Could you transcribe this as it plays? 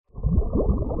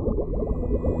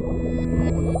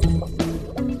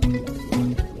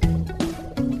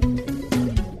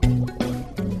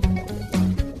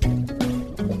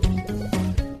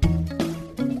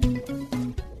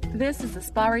This is the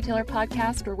SpaRetailer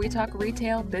podcast where we talk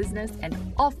retail, business,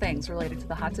 and all things related to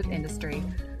the hot tub industry.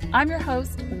 I'm your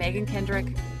host, Megan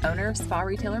Kendrick, owner of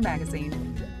SpaRetailer magazine.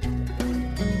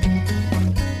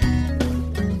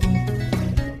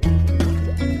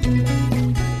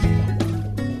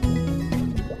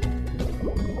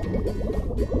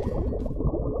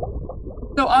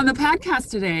 So on the podcast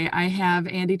today, I have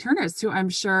Andy Tournas, who I'm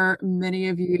sure many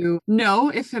of you know,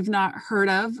 if have not heard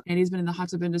of. Andy's been in the hot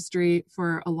tub industry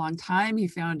for a long time. He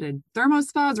founded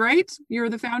ThermoSpas, right? You're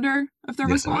the founder of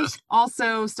ThermoSpas. Yes,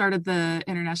 also started the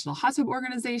International Hot Tub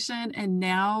Organization and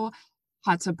now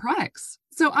Hot Tub Products.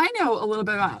 So I know a little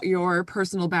bit about your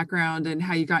personal background and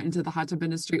how you got into the hot tub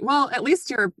industry. Well, at least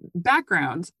your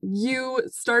background. You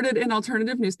started an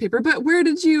alternative newspaper, but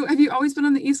have you always been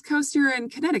on the East Coast? You're in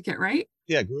Connecticut, right?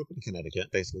 Yeah, I grew up in Connecticut.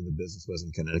 Basically, the business was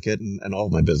in Connecticut, and all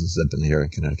of my businesses have been here in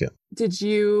Connecticut. Did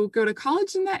you go to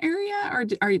college in that area, or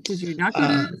did you not go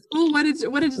to school? What's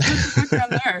your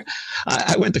background there?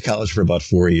 I went to college for about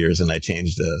 4 years, and I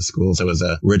changed schools. I was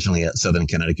originally at Southern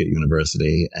Connecticut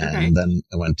University, and then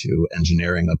I went to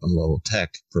engineering up in Lowell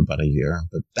Tech for about a year.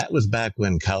 But that was back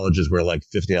when colleges were like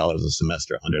 $50 a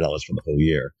semester, $100 for the whole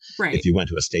year, right, if you went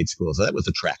to a state school. So that was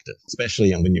attractive,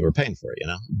 especially when you were paying for it,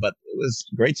 But it was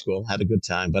a great school, had a good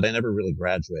time, but I never really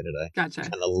graduated. I kind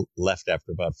of left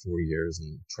after about 4 years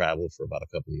and traveled for about a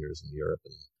couple of years in Europe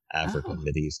and Africa,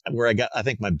 Mideast, where I got, I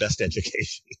think, my best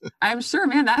education. I'm sure,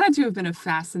 man, that had to have been a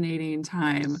fascinating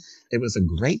time. It was a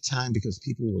great time because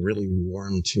people were really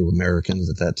warm to Americans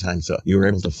at that time. So you were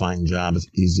able to find jobs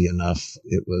easy enough.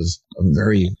 It was a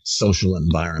very social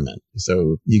environment.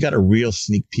 So you got a real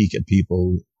sneak peek at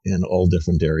people in all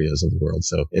different areas of the world.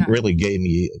 So it really gave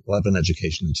me a lot of an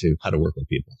education into how to work with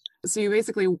people. So you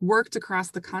basically worked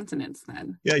across the continents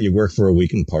then? Yeah, you work for a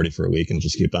week and party for a week and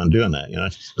just keep on doing that.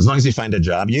 As long as you find a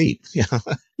job, you eat.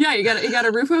 Yeah, you got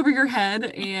a roof over your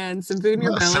head and some food in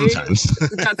your belly. Sometimes.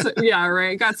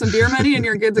 Got some beer money and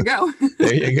you're good to go.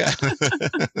 There you go.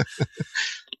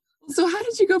 So how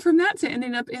did you go from that to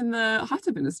ending up in the hot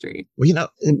tub industry? Well,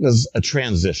 it was a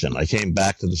transition. I came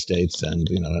back to the States and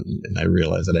I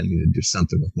realized that I needed to do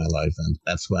something with my life. And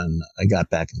that's when I got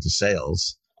back into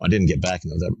sales. I didn't get back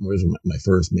into that. It was my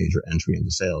first major entry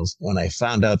into sales. When I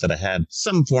found out that I had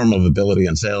some form of ability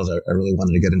in sales, I really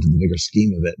wanted to get into the bigger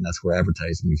scheme of it. And that's where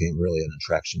advertising became really an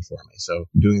attraction for me. So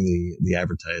doing the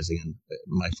advertising, and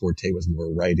my forte was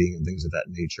more writing and things of that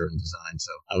nature and design.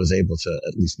 So I was able to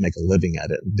at least make a living at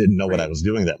it. Didn't know what I was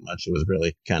doing that much. It was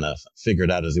really kind of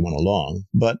figured out as we went along.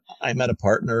 But I met a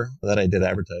partner that I did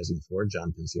advertising for,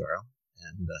 John Pinciaro.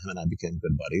 And him and I became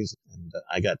good buddies. And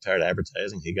I got tired of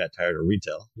advertising. He got tired of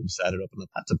retail. We decided to open a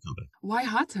hot tub company. Why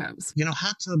hot tubs?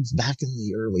 Hot tubs back in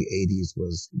the early 80s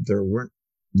there weren't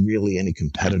really any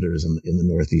competitors in the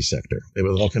Northeast sector. It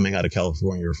was all coming out of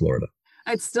California or Florida.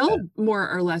 It still more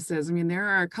or less is. I mean, there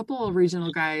are a couple of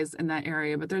regional guys in that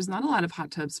area, but there's not a lot of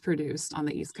hot tubs produced on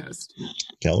the East Coast.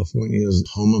 California is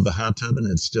home of the hot tub, and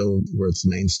it's still where its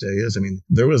mainstay is. I mean,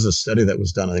 there was a study that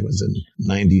was done, I think it was in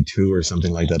 92 or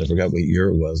something like that. I forgot what year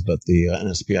it was, but the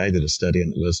NSPI did a study,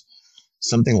 and it was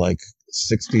something like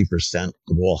 60%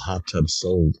 of all hot tubs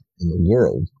sold in the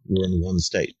world were in one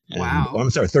state. Wow. I'm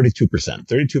sorry, 32%.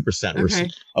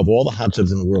 32% of all the hot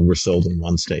tubs in the world were sold in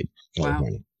one state,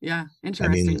 California. Wow. Yeah,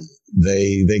 interesting. I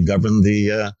mean, they govern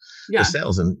the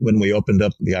sales. And when we opened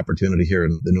up the opportunity here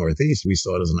in the Northeast, we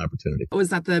saw it as an opportunity. Was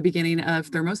that the beginning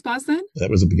of ThermoSpas then? That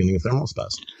was the beginning of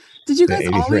ThermoSpas. Did you guys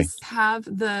always have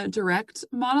the direct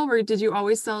model, or did you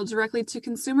always sell directly to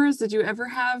consumers? Did you ever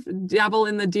dabble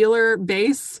in the dealer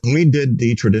base? We did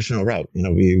the traditional route.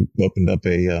 We opened up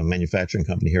a manufacturing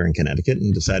company here in Connecticut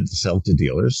and decided to sell to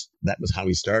dealers. That was how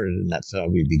we started, and that's how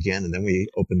we began. And then we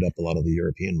opened up a lot of the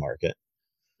European market.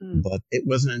 But it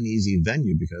wasn't an easy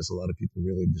venue because a lot of people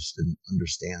really just didn't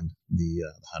understand the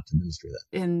hot tub industry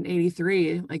then. In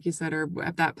 83, like you said, or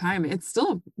at that time, it's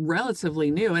still relatively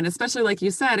new. And especially like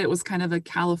you said, it was kind of a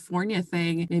California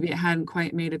thing. Maybe it hadn't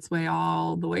quite made its way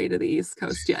all the way to the East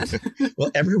Coast yet.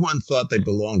 Well, everyone thought they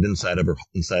belonged inside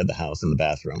the house in the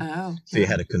bathroom. Oh, so you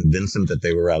had to convince them that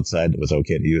they were outside. It was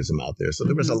okay to use them out there. So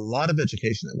there was a lot of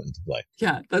education that went into play.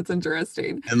 Yeah, that's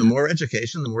interesting. And the more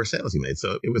education, the more sales you made.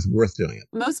 So it was worth doing it.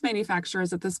 Most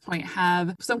manufacturers at this point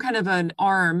have some kind of an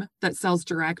arm that sells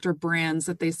direct, or brands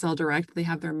that they sell direct. They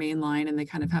have their main line and they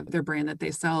kind of have their brand that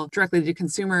they sell directly to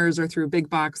consumers or through big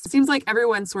box. It seems like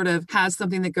everyone sort of has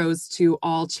something that goes to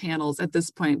all channels at this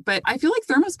point. But I feel like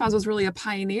ThermoSpas was really a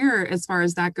pioneer as far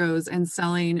as that goes and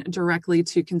selling directly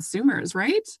to consumers,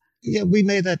 right? Yeah, we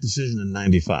made that decision in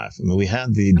 95. I mean, we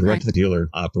had the Okay. direct-to-dealer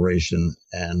operation,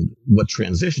 and what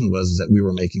transition was is that we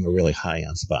were making a really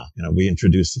high-end spa. We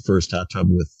introduced the first hot tub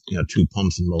with, two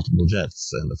pumps and multiple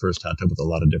jets, and the first hot tub with a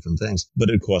lot of different things, but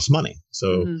it cost money.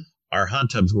 So Hmm. our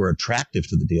hot tubs were attractive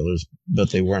to the dealers,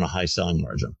 but they weren't a high selling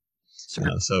margin. Sure.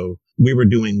 So we were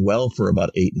doing well for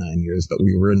about 8, 9 years, but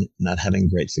we were not having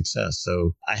great success.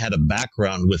 So I had a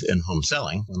background with in-home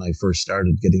selling. When I first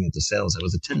started getting into sales, I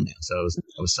was a tin man. So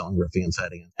I was selling roofing and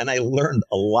siding. And I learned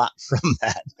a lot from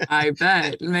that. I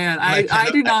bet, man. And I I kind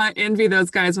of, do not envy those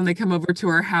guys when they come over to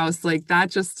our house. Like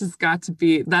that just has got to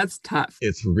be, that's tough.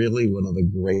 it's really one of the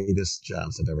greatest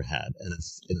jobs I've ever had. And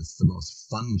it's the most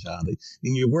fun job. I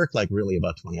mean, you work like really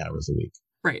about 20 hours a week,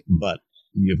 Right. but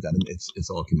you've got it's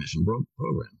all commission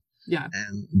program. Yeah.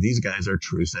 And these guys are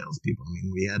true salespeople. I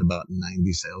mean, we had about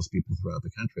 90 salespeople throughout the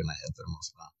country, and I had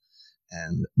ThermoSpa.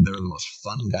 And they're the most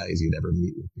fun guys you'd ever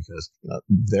meet with because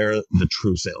they're the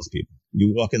true salespeople.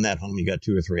 You walk in that home, you got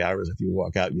 2 or 3 hours. If you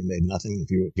walk out, you made nothing.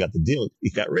 If you got the deal,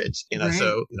 you got rich. Right.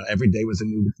 So every day was a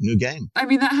new game. I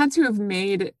mean, that had to have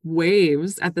made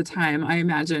waves at the time, I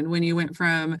imagine, when you went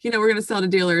from, we're going to sell to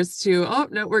dealers to, oh,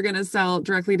 no, we're going to sell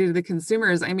directly to the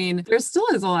consumers. I mean, there still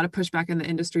is a lot of pushback in the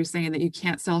industry saying that you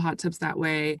can't sell hot tubs that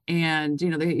way. And,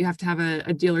 you have to have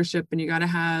a dealership and you got to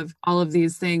have all of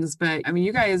these things. But I mean,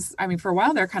 you guys, for a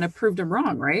while there kind of proved them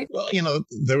wrong, right? Well,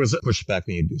 there was a pushback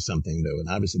when you do something new. And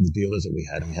obviously the dealers that we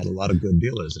had a lot of good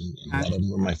dealers and a lot of them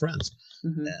were my friends.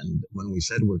 Mm-hmm. And when we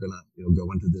said we're going to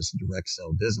go into this direct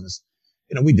sell business,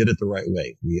 we did it the right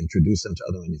way. We introduced them to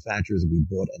other manufacturers. We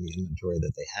bought any inventory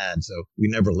that they had. So we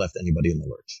never left anybody in the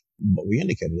lurch. But we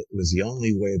indicated it was the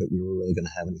only way that we were really going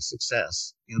to have any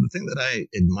success. The thing that I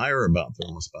admire about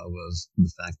ThermoSpa was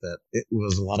the fact that it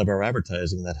was a lot of our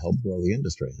advertising that helped grow the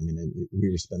industry. I mean, we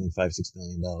were spending $5-6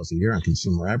 million a year on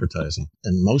consumer advertising.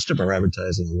 And most of our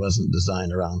advertising wasn't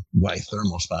designed around why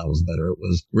ThermoSpa was better. It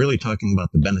was really talking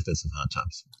about the benefits of hot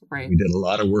tubs. Right. We did a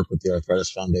lot of work with the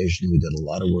Arthritis Foundation. We did a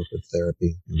lot of work with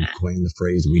therapy. And we coined the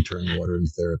phrase, we turn water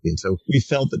into therapy. And so we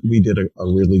felt that we did a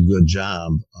really good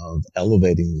job of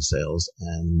elevating the sales.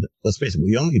 And let's face it,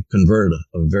 we only convert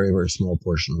a very, very small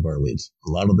portion of our leads. A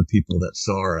lot of the people that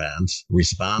saw our ads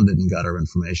responded and got our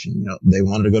information. They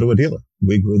wanted to go to a dealer.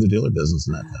 We grew the dealer business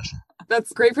in that fashion.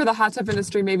 That's great for the hot tub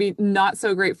industry, maybe not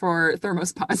so great for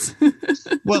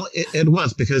ThermoSpas. Well, it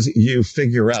was because you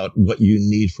figure out what you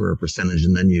need for a percentage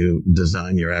and then you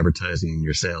design your advertising and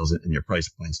your sales and your price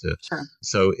points to it. Sure.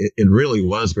 So it really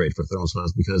was great for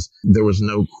ThermoSpas because there was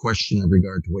no question in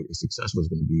regard to what your success was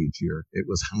going to be each year. It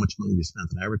was how much money you spent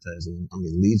on advertising, how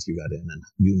many leads you got in, and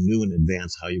you knew in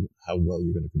advance how well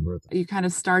you're going to convert them. You kind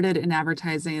of started in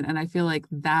advertising, and I feel like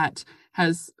that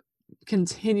has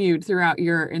continued throughout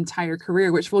your entire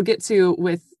career, which we'll get to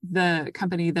with the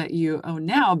company that you own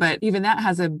now. But even that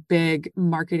has a big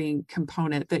marketing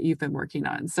component that you've been working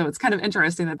on. So it's kind of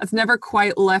interesting that that's never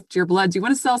quite left your blood. Do you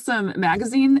want to sell some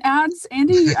magazine ads,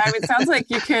 Andy? It sounds like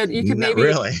you could maybe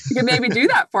really. You could maybe do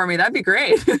that for me. That'd be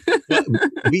great. Well,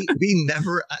 we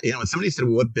never, when somebody said,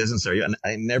 well, what business are you? And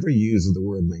I never use the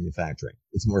word manufacturing.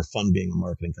 It's more fun being a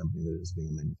marketing company than it is being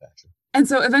a manufacturer. And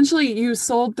so eventually you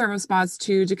sold ThermoSpas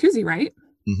to Jacuzzi, right?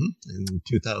 Mm-hmm. In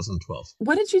 2012.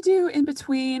 What did you do in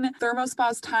between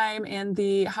ThermoSpa's time and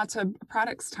the hot tub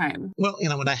products time? Well,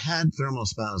 when I had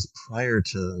ThermoSpas prior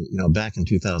to, back in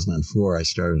 2004, I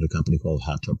started a company called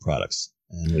Hot Tub Products.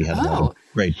 And we had a lot of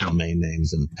great domain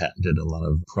names and patented a lot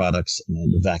of products.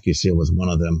 And the VacuSeal was one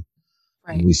of them.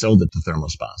 Right. And we sold it to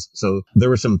ThermoSpas. So there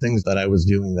were some things that I was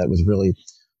doing that was really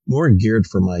more geared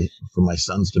for my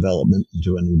son's development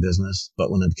into a new business. But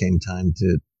when it came time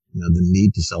to, the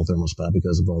need to sell ThermoSpa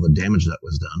because of all the damage that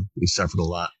was done, we suffered a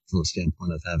lot from the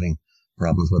standpoint of having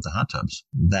problems with the hot tubs.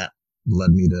 That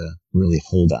led me to really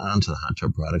hold on to the hot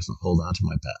tub products and hold on to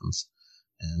my patents.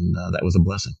 And that was a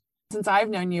blessing. Since I've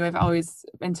known you, I've always,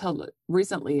 until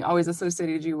recently, always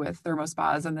associated you with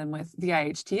ThermoSpas and then with the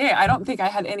IHTA. I don't think I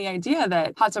had any idea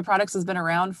that Hot Tub Products has been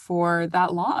around for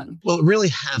that long. Well, it really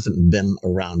hasn't been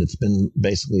around. It's been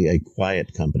basically a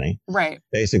quiet company. Right.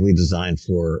 Basically designed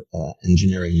for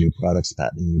engineering new products,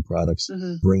 patenting new products,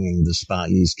 bringing the Spa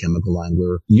Ease chemical line.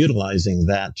 We're utilizing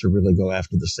that to really go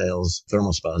after the sales.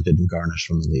 ThermoSpas didn't garnish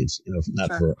from the leads,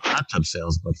 not for hot tub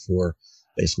sales, but for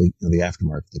basically the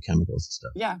aftermarket, the chemicals and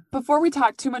stuff. Yeah. Before we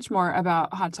talk too much more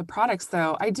about hot tub products,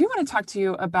 though, I do want to talk to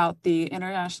you about the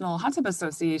International Hot Tub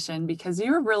Association because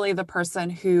you're really the person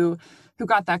who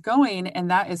got that going,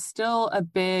 and that is still a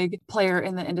big player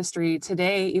in the industry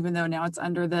today, even though now it's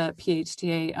under the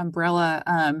PHTA umbrella.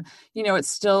 It's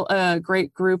still a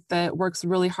great group that works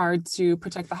really hard to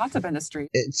protect the hot tub industry.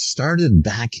 It started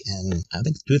back in, I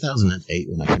think, 2008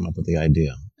 when I came up with the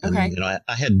idea. And, Okay.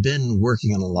 I had been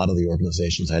working on a lot of the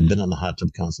organizations. I had been on the Hot Tub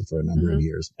Council for a number of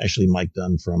years. Actually, Mike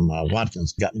Dunn from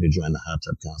Watkins got me to join the Hot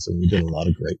Tub Council. We did a lot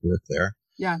of great work there.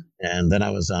 Yeah. And then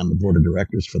I was on the board of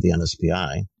directors for the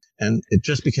NSPI. And it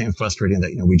just became frustrating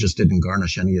that, we just didn't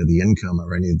garnish any of the income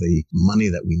or any of the money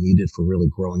that we needed for really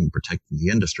growing and protecting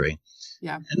the industry.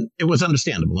 Yeah. And it was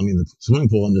understandable. I mean, the swimming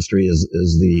pool industry is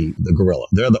the gorilla.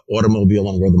 They're the automobile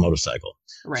and we're the motorcycle.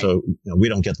 Right. So, we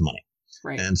don't get the money.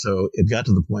 Right. And so it got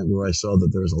to the point where I saw that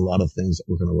there was a lot of things that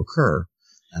were going to occur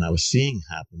and I was seeing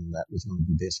happen that was going to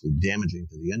be basically damaging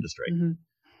to the industry. Mm-hmm.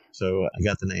 So I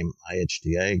got the name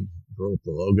IHTA, drew up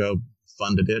the logo,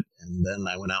 funded it, and then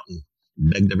I went out and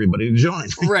begged everybody to join.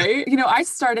 Right. I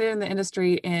started in the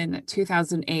industry in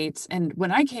 2008. And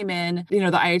when I came in, the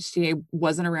IHTA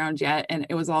wasn't around yet. And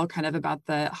it was all kind of about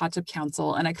the Hot Tub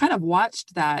Council. And I kind of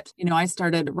watched that. I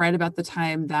started right about the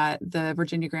time that the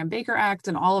Virginia Graham-Baker Act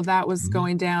and all of that was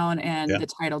going down and the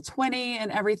Title 20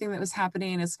 and everything that was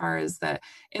happening as far as the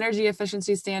energy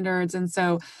efficiency standards. And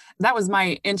so that was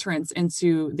my entrance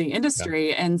into the industry.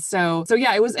 Yeah. And so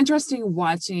it was interesting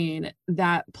watching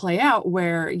that play out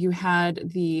where you had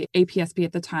the APSP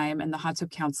at the time and the Hot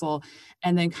Tub Council,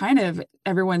 and then kind of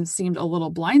everyone seemed a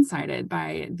little blindsided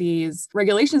by these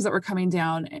regulations that were coming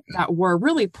down that were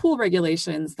really pool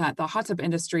regulations that the hot tub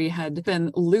industry had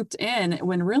been looped in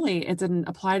when really it didn't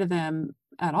apply to them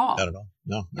at all. Not at all.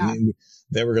 No. Yeah. I mean,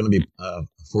 they were going to be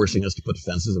forcing us to put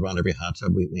fences around every hot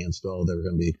tub we installed. They were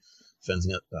going to be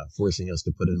forcing us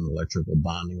to put in electrical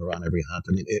bonding around every hot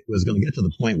tub. I mean, it was going to get to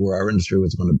the point where our industry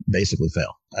was going to basically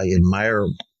fail. I admire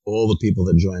all the people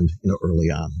that joined, early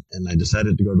on. And I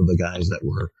decided to go to the guys that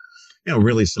were,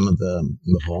 really some of the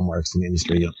hallmarks in the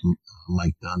industry.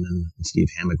 Mike Dunn and Steve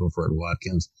Hammack over at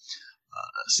Watkins.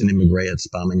 Cindy McGray at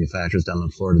Spa Manufacturers down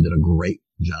in Florida did a great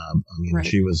job. I mean,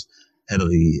 She was head of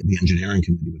the engineering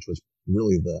committee, which was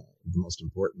really the most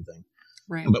important thing.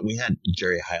 Right. But we had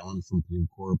Jerry Hyland from Pool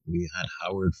Corp. We had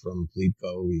Howard from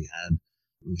Pleatco. We had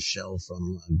Michelle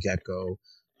from Gecko.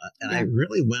 And I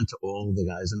really went to all the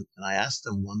guys and I asked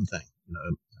them one thing,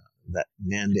 that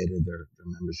mandated their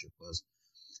membership was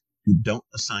you don't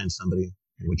assign somebody,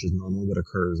 which is normally what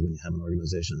occurs when you have an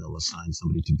organization. They'll assign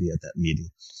somebody to be at that meeting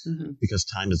because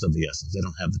time is of the essence. They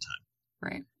don't have the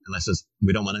time. Right. And I says,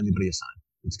 we don't want anybody assigned.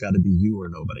 It's got to be you or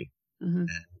nobody. And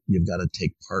you've got to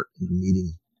take part in the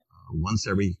meeting once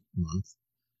every month,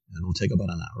 and it'll take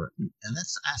about an hour. And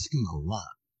that's asking a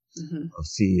lot of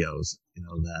CEOs,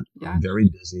 that are very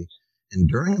busy. And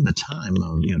during the time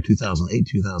of, 2008,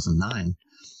 2009,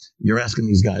 you're asking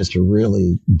these guys to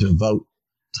really devote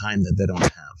time that they don't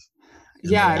have.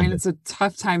 Yeah, I mean, it's a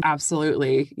tough time.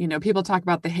 Absolutely. People talk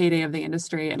about the heyday of the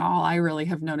industry, and all I really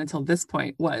have known until this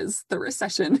point was the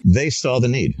recession. They saw the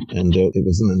need, and it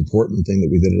was an important thing that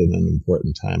we did it at an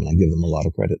important time, and I give them a lot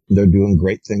of credit. They're doing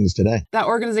great things today. That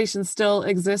organization still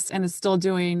exists and is still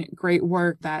doing great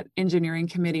work. That engineering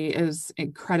committee is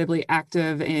incredibly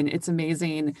active, and it's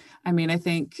amazing. I mean, I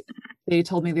think they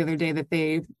told me the other day that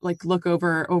they look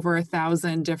over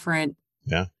 1,000 different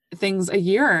things a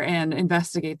year and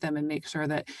investigate them and make sure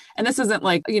that, and this isn't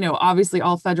obviously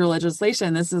all federal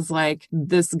legislation. This is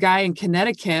this guy in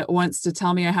Connecticut wants to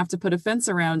tell me I have to put a fence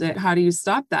around it. How do you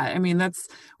stop that? I mean,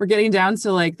 we're getting down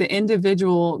to the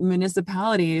individual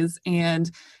municipalities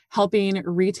and helping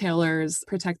retailers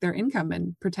protect their income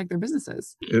and protect their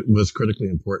businesses. It was critically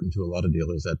important to a lot of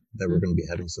dealers that were going to be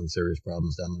having some serious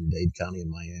problems down in Dade County and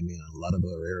Miami and a lot of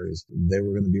other areas. They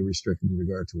were going to be restricted in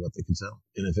regard to what they could sell.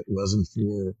 And if it wasn't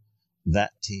for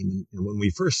that team, and when we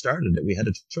first started it, we had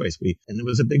a choice. And it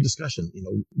was a big discussion.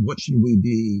 What should we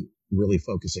be really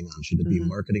focusing on? Should it be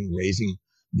marketing, raising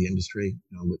the industry,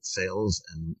 with sales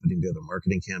and putting together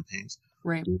marketing campaigns?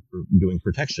 Right. We're doing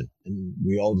protection. And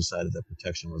we all decided that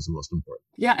protection was the most important.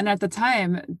 Yeah. And at the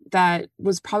time, that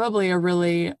was probably a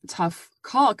really tough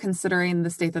call considering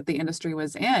the state that the industry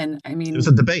was in. I mean, it was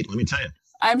a debate, let me tell you.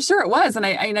 I'm sure it was. And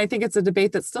I think it's a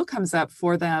debate that still comes up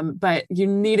for them, but you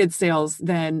needed sales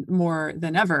then more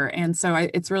than ever. And so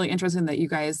it's really interesting that you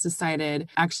guys decided,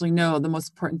 actually, no, the most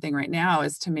important thing right now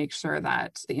is to make sure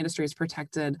that the industry is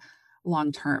protected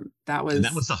long term. And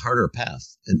that was the harder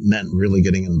path. It meant really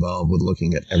getting involved with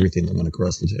looking at everything that went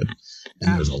across the table.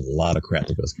 And there's a lot of crap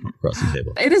that goes across the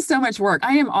table. It is so much work.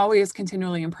 I am always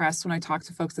continually impressed when I talk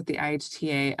to folks at the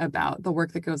IHTA about the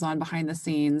work that goes on behind the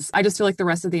scenes. I just feel like the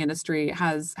rest of the industry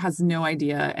has no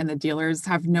idea, and the dealers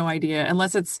have no idea,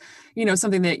 unless it's,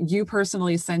 something that you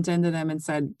personally sent into them and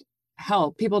said,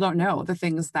 help. People don't know the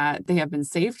things that they have been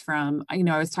saved from. I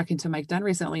was talking to Mike Dunn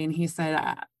recently, and he said,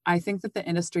 I think that the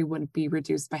industry would be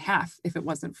reduced by half if it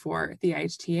wasn't for the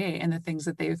IHTA and the things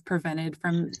that they've prevented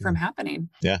from happening.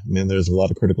 Yeah. I mean, there's a lot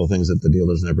of critical things that the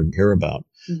dealers never hear about,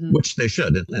 which they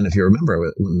should. And if you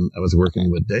remember, when I was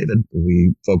working with David,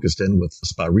 we focused in with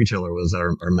SpaRetailer was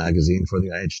our magazine for the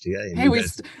IHTA. And hey,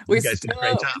 you guys did a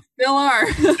great job. Still are.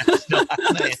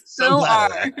 Still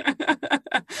are.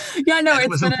 Yeah, no, it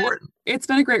was important. It's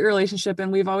been a great relationship,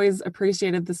 and we've always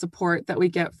appreciated the support that we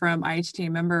get from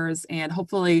IHTA members, and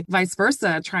hopefully vice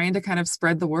versa, trying to kind of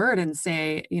spread the word and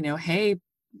say, hey,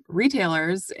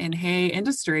 retailers and hey,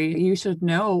 industry, you should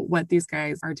know what these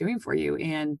guys are doing for you.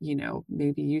 And,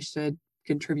 maybe you should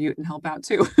contribute and help out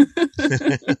too.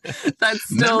 That's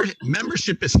still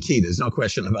membership is key. There's no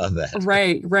question about that.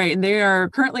 Right. And they are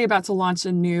currently about to launch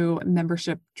a new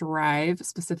membership drive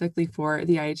specifically for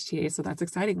the IHTA. So that's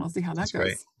exciting. We'll see how that goes.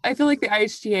 Great. I feel like the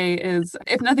IHTA is,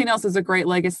 if nothing else, is a great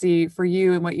legacy for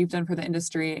you and what you've done for the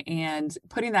industry. And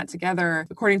putting that together,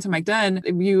 according to Mike Dunn,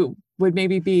 you would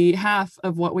maybe be half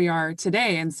of what we are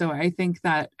today. And so I think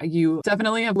that you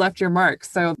definitely have left your mark.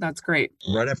 So that's great.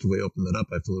 Right after we opened it up,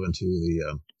 I flew into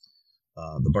the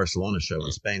Barcelona show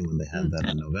in Spain when they had that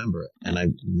in November. And I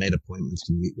made appointments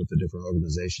to meet with the different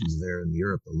organizations there in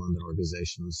Europe, the London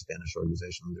organization, the Spanish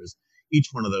organization. There's each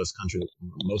one of those countries,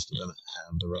 most of them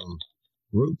have their own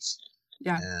groups.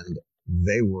 Yeah. And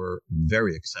they were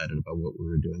very excited about what we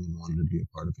were doing and wanted to be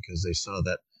a part of, because they saw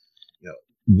that,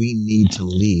 we need to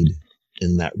lead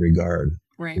in that regard.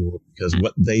 Right. Because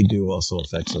what they do also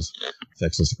affects us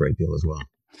a great deal as well.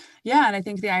 Yeah. And I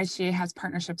think the IHGA has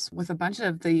partnerships with a bunch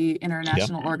of the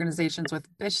international organizations, with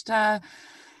BISTA.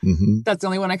 That's the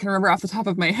only one I can remember off the top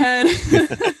of my head.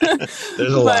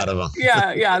 There's a lot of them.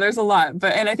 Yeah, there's a lot.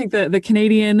 But, and I think the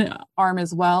Canadian arm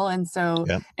as well. And so,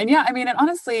 and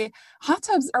honestly, hot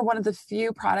tubs are one of the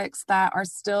few products that are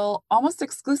still almost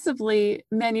exclusively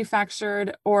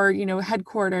manufactured or,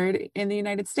 headquartered in the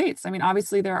United States. I mean,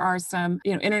 obviously there are some,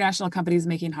 international companies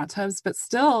making hot tubs, but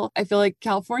still, I feel like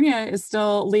California is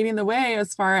still leading the way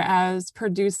as far as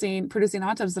producing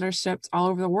hot tubs that are shipped all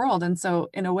over the world. And so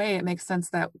in a way, it makes sense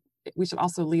that we should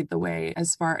also lead the way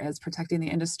as far as protecting the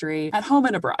industry at home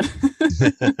and abroad.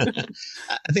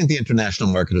 I think the international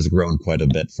market has grown quite a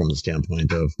bit from the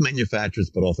standpoint of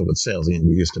manufacturers, but also with sales. We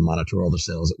used to monitor all the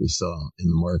sales that we saw in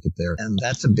the market there. And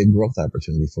that's a big growth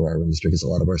opportunity for our industry, because a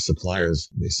lot of our suppliers,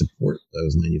 they support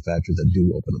those manufacturers that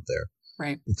do open up there.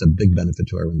 Right. It's a big benefit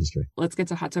to our industry. Let's get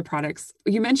to hot tub products.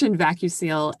 You mentioned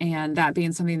VacuSeal, and that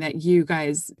being something that you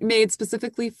guys made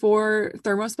specifically for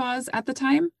ThermoSpas at the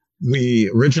time. We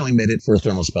originally made it for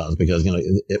ThermoSpas because,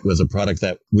 it was a product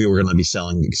that we were going to be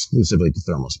selling exclusively to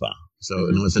ThermoSpa. So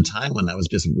it was a time when I was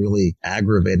just really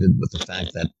aggravated with the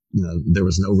fact that, there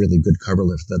was no really good cover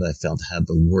lift that I felt had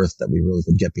the worth that we really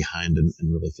could get behind and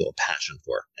really feel a passion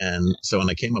for. And so when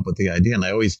I came up with the idea, and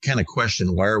I always kind of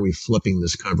questioned, why are we flipping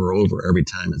this cover over every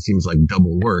time? It seems like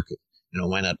double work.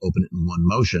 Why not open it in one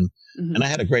motion? And I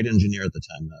had a great engineer at the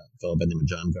time, a fellow by the name of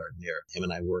John Gardner. Him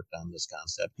and I worked on this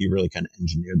concept. He really kind of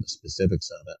engineered the specifics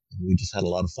of it. And we just had a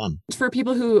lot of fun. For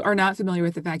people who are not familiar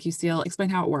with the VacuSeal, explain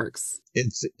how it works.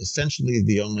 It's essentially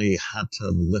the only hot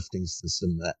tub lifting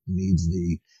system that needs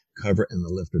the cover and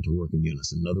the lifter to work in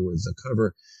unison. In other words, the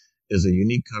cover is a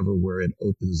unique cover where it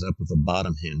opens up with a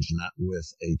bottom hinge, not with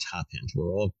a top hinge. Where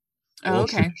all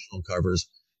traditional covers,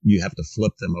 you have to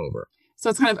flip them over. So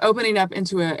it's kind of opening up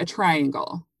into a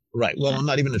triangle. Right. Well,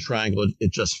 not even a triangle.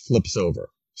 It just flips over.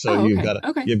 So you've got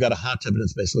a hot tub, and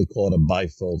it's basically called a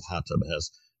bifold hot tub. It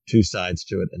has two sides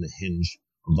to it and a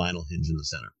vinyl hinge in the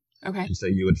center. Okay. And so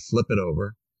you would flip it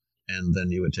over, and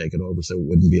then you would take it over so it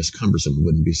wouldn't be as cumbersome, it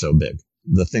wouldn't be so big.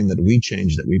 The thing that we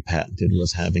changed, that we patented,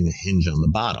 was having a hinge on the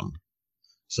bottom.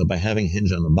 So by having a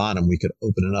hinge on the bottom, we could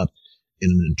open it up in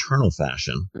an internal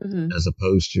fashion as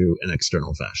opposed to an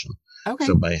external fashion. Okay.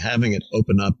 So by having it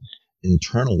open up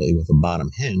internally with a bottom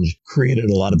hinge created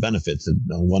a lot of benefits.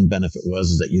 One benefit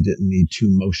was that you didn't need two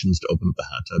motions to open up the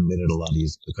hot tub, made it a lot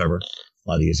easier to cover, a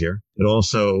lot easier. But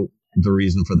also the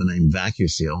reason for the name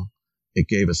VacuSeal, it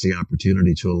gave us the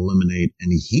opportunity to eliminate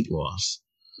any heat loss.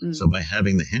 So by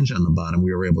having the hinge on the bottom,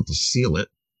 we were able to seal it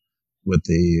with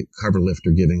the cover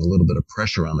lifter giving a little bit of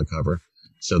pressure on the cover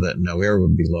so that no air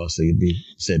would be lost, so you'd be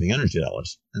saving energy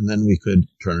dollars. And then we could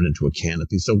turn it into a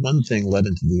canopy. So one thing led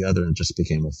into the other and it just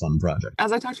became a fun project.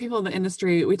 As I talk to people in the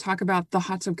industry, we talk about the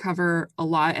hot tub cover a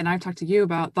lot, and I've talked to you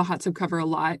about the hot tub cover a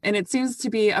lot. And it seems to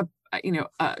be a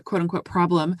quote unquote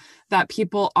problem that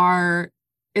people are,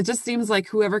 it just seems like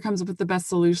whoever comes up with the best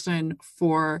solution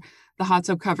for the hot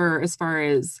tub cover as far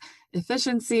as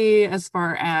efficiency, as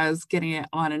far as getting it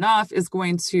on and off, is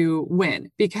going to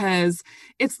win, because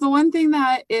it's the one thing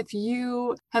that if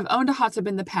you have owned a hot tub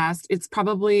in the past, it's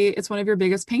one of your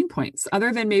biggest pain points.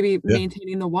 Other than maybe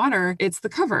maintaining the water, it's the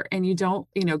cover, and you don't,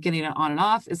 getting it on and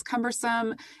off is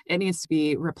cumbersome. It needs to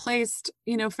be replaced,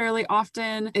 fairly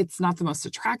often. It's not the most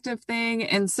attractive thing.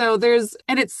 And so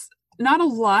it's not a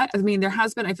lot. I mean, there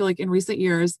has been, I feel like in recent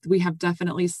years, we have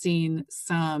definitely seen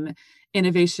some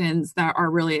innovations that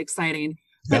are really exciting,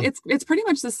 but it's pretty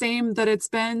much the same that it's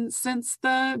been since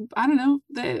the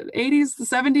 80s, the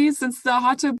 70s, since the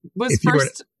hot tub was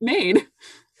first made.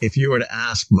 If you were to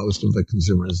ask most of the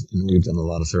consumers, and we've done a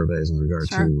lot of surveys in regard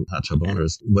to hot tub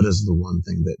owners, what is the one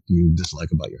thing that you dislike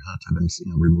about your hot tub? And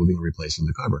removing and replacing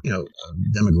the cover.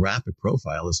 Demographic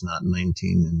profile is not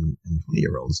 19 and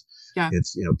 20-year-olds. Yeah.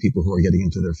 It's, people who are getting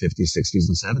into their 50s, 60s,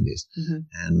 and 70s.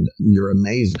 Mm-hmm. And you're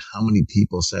amazed how many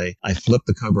people say, I flip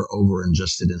the cover over and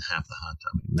just sit in half the hot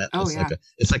tub. And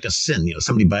it's like a sin.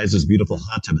 Somebody buys this beautiful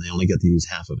hot tub and they only get to use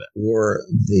half of it. Or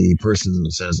the person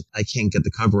says, I can't get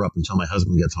the cover up until my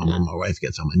husband gets home or my wife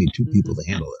gets home. I need two people to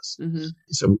handle this. Mm-hmm.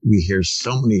 So we hear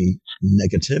so many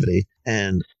negativity,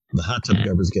 and the hot tub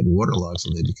covers get waterlogged,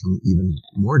 so they become even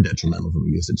more detrimental from a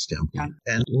usage standpoint.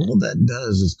 Yeah. And all that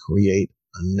does is create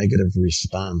a negative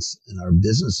response, and our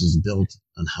business is built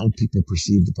on how people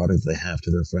perceive the product they have to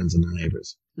their friends and their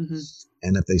neighbors. Mm-hmm.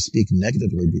 And if they speak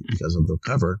negatively because of the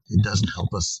cover, it doesn't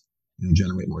help us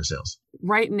generate more sales.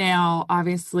 Right now,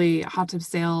 obviously, hot tub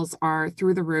sales are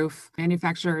through the roof.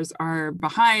 Manufacturers are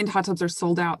behind. Hot tubs are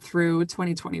sold out through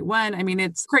 2021. I mean,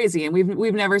 it's crazy. And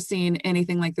we've never seen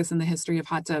anything like this in the history of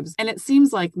hot tubs. And it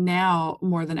seems like now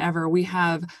more than ever, we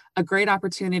have a great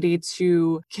opportunity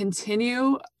to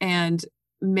continue and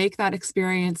make that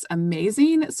experience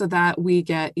amazing so that we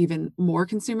get even more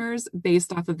consumers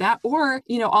based off of that. Or,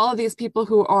 all of these people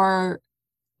who are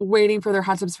waiting for their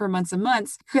hot tubs for months and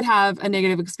months could have a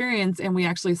negative experience, and we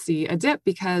actually see a dip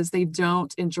because they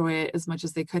don't enjoy it as much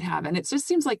as they could have. And it just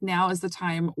seems like now is the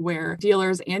time where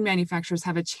dealers and manufacturers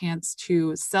have a chance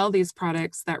to sell these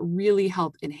products that really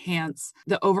help enhance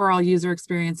the overall user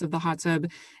experience of the hot tub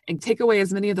and take away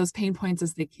as many of those pain points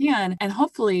as they can. And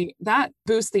hopefully that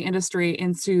boosts the industry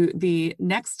into the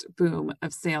next boom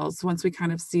of sales once we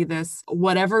kind of see this,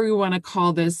 whatever we want to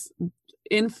call this,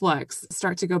 influx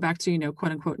start to go back to,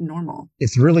 quote unquote, normal.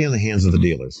 It's really in the hands of the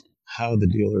dealers, how the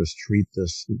dealers treat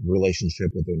this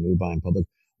relationship with their new buying public.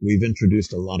 We've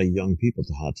introduced a lot of young people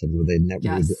to hot tubs with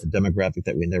a demographic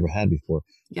that we never had before.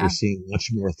 Yeah. We're seeing much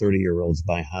more 30-year-olds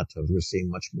buy hot tubs. We're seeing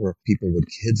much more people with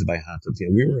kids buy hot tubs.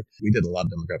 We did a lot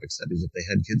of demographic studies. If they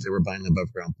had kids, they were buying an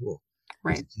above ground pool.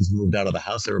 Right. If kids moved out of the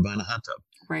house, they were buying a hot tub.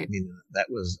 Right. I mean, that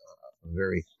was a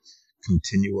very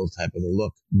continual type of a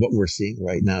look. What we're seeing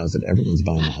right now is that everyone's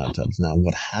buying the hot tubs. Now,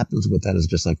 what happens with that is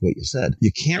just like what you said.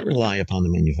 You can't rely upon the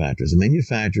manufacturers. The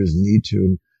manufacturers need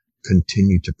to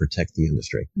continue to protect the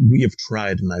industry. We have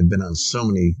tried, and I've been on so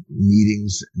many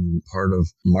meetings and part of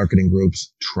marketing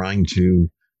groups trying to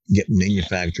get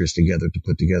manufacturers together to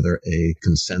put together a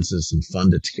consensus and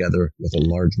fund it together with a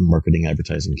large marketing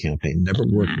advertising campaign. Never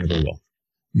worked, never will.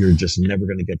 You're just never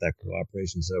going to get that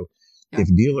cooperation. So if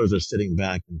dealers are sitting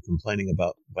back and complaining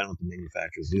about why don't the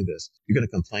manufacturers do this, you're going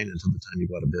to complain until the time you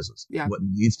go out of business. Yeah. What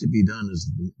needs to be done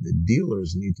is the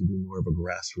dealers need to do more of a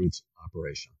grassroots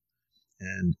operation.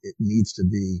 And it needs to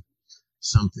be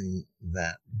something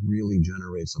that really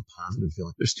generates a positive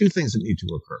feeling. There's two things that need to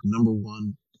occur. Number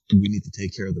one, we need to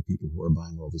take care of the people who are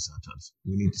buying all these hot tubs.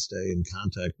 We need to stay in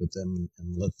contact with them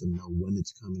and let them know when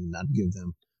it's coming, not give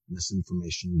them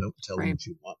misinformation. Don't tell them what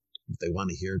you want. If they want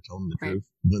to hear, tell them the truth.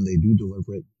 When they do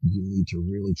deliver it, you need to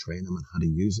really train them on how to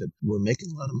use it. We're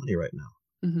making a lot of money right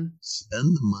now. Mm-hmm.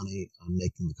 Spend the money on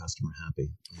making the customer happy.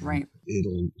 Right.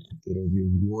 It'll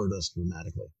reward us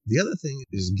dramatically. The other thing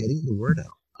is getting the word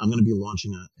out. I'm going to be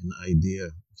launching an idea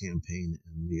campaign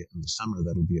in the summer.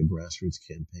 That'll be a grassroots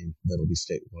campaign. That'll be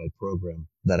statewide program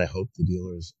that I hope the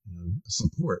dealers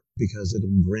support, because it'll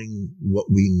bring what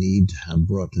we need to have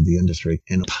brought to the industry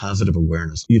in a positive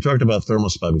awareness. You talked about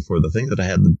ThermoSpa before. The thing that I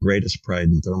had the greatest pride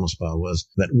in ThermoSpa was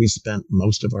that we spent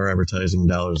most of our advertising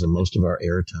dollars and most of our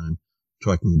airtime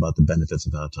talking about the benefits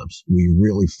of hot tubs. We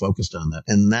really focused on that.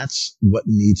 And that's what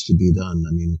needs to be done.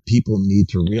 I mean, people need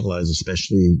to realize,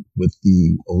 especially with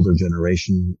the older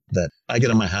generation, that I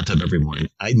get in my hot tub every morning.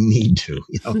 I need to,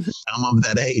 I'm of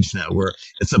that age now where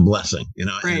it's a blessing,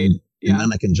 Right. And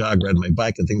then I can jog, ride my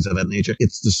bike and things of that nature.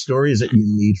 It's the stories that you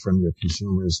need from your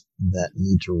consumers that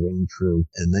need to ring true.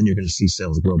 And then you're going to see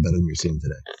sales grow better than you're seeing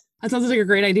today. That sounds like a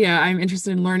great idea. I'm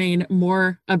interested in learning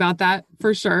more about that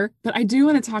for sure. But I do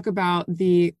want to talk about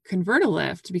the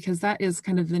Convertilift because that is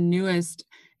kind of the newest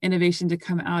innovation to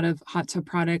come out of hot tub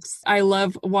products. I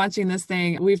love watching this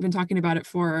thing. We've been talking about it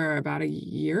for about a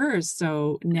year or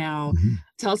so now. Mm-hmm.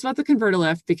 Tell us about the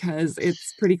Convertilift because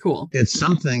it's pretty cool. It's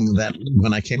something that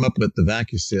when I came up with the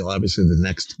vacuum seal, obviously the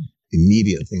next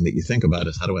immediate thing that you think about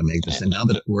is how do I make this? And now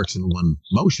that it works in one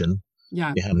motion,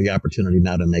 you have the opportunity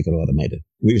now to make it automated.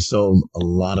 We've sold a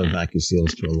lot of vacuum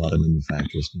seals to a lot of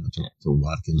manufacturers, to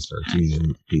Watkins,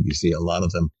 Artesian, PVC, a lot of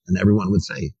them. And everyone would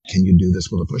say, can you do this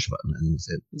with a push button? And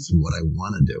it's what I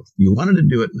want to do. You wanted to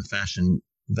do it in a fashion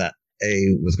that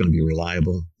A, was going to be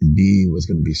reliable, B, was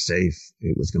going to be safe,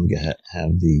 it was going to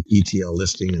have the ETL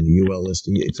listing and the UL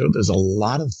listing. So there's a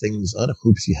lot of things, a lot of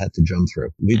hoops you had to jump through.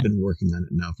 We've been working on it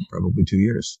now for probably 2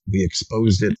 years. We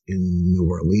exposed it in New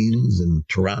Orleans, in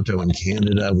Toronto, in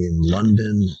Canada, we in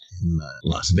London, in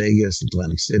Las Vegas,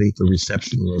 Atlantic City. The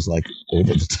reception was like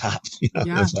over the top.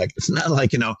 It's not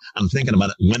like, I'm thinking about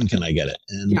it. When can I get it?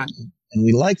 And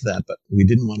we like that, but we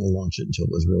didn't want to launch it until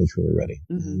it was really, truly ready.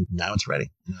 Mm-hmm. And now it's ready.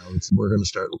 We're going to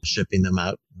start shipping them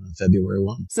out February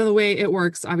 1. So the way it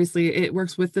works, obviously, it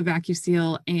works with the vacuum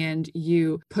seal and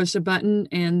you push a button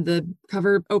and the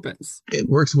cover opens. It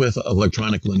works with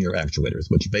electronic linear actuators,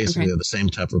 which basically are the same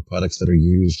type of products that are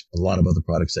used. A lot of other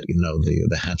products that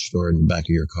the hatch door in the back of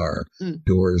your car,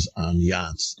 doors on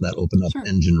yachts that open up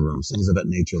engine rooms, things of that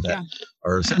nature that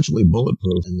are essentially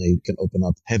bulletproof and they can open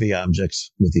up heavy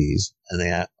objects with ease. And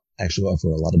they actually offer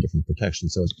a lot of different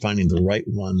protections. So it's finding the right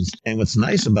ones. And what's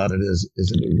nice about it is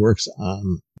that it works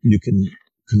on, you can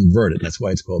convert it. That's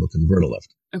why it's called a Convertilift.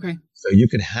 Okay. So you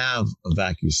can have a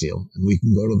vacuum seal and we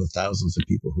can go to the thousands of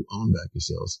people who own vacuum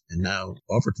seals and now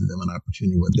offer to them an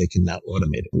opportunity where they can now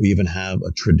automate it. We even have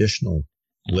a traditional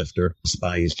lifter,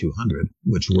 SpaRetailer 200,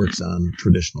 which works on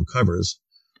traditional covers,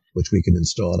 which we can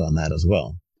install it on that as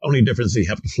well. Only difference is you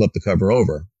have to flip the cover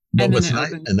over. But what's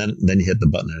nice, and then you hit the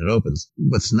button and it opens.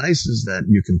 What's nice is that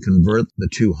you can convert the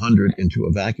 200 into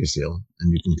a vacuum seal,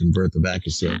 and you can convert the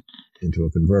vacuum seal into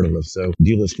a Convertilift. So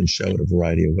dealers can show it a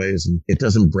variety of ways, and it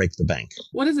doesn't break the bank.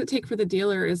 What does it take for the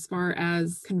dealer as far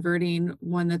as converting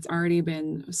one that's already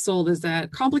been sold? Is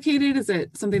that complicated? Is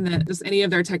it something that just any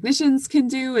of their technicians can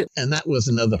do? And that was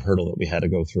another hurdle that we had to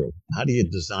go through. How do you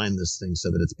design this thing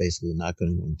so that it's basically not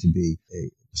going to be a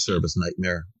service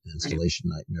nightmare,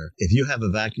 installation nightmare? If you have a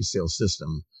vacuum seal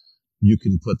system, you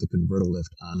can put the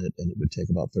Convertilift on it and it would take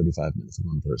about 35 minutes of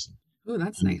one person. Oh,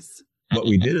 that's nice. What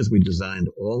we did is we designed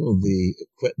all of the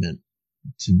equipment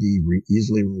to be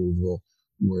easily removable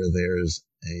where there's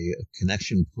a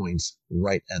connection points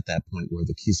right at that point where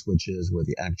the key switch is, where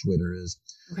the actuator is.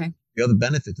 Okay. The other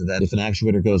benefit to that, if an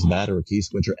actuator goes bad or a key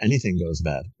switch or anything goes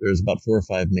bad, there's about 4 or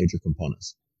 5 major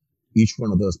components. Each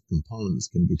one of those components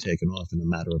can be taken off in a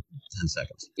matter of 10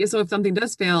 seconds. Yeah, so if something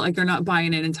does fail, like they're not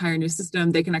buying an entire new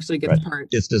system, they can actually get the part.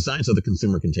 It's designed so the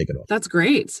consumer can take it off. That's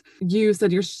great. You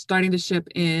said you're starting to ship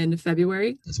in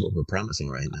February? That's what we're promising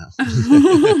right now.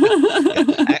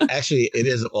 Actually, it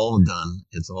is all done.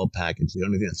 It's all packaged. The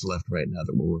only thing that's left right now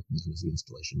that we're working on is the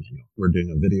installation manual. We're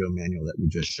doing a video manual that we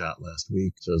just shot last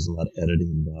week. So there's a lot of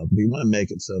editing involved. We want to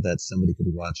make it so that somebody could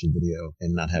watch a video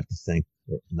and not have to think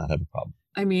or not have a problem.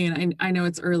 I mean, I know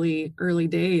it's early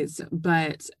days,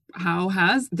 but how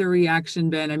has the reaction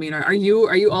been? I mean, are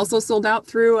you also sold out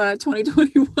through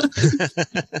 2021?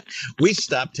 We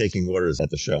stopped taking orders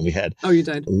at the show. We had you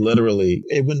did? Literally,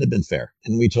 it wouldn't have been fair.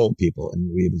 And we told people, and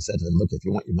we even said to them, look, if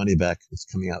you want your money back, it's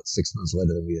coming out 6 months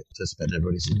later than we anticipated. And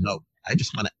everybody said, no, I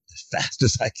just want it as fast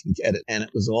as I can get it. And it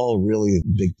was all really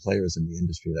big players in the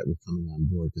industry that were coming on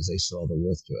board because they saw the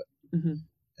worth to it. Mm-hmm.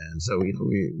 And so,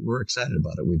 we're excited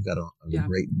about it. We've got a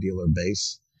great dealer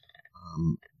base.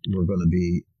 We're going to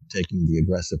be taking the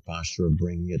aggressive posture of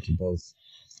bringing it to both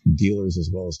dealers as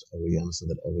well as to OEMs so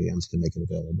that OEMs can make it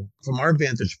available. From our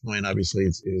vantage point, obviously,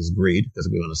 it is greed because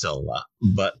we want to sell a lot.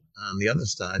 But on the other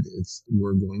side,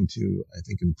 we're going to, I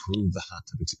think, improve the hot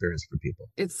tub experience for people.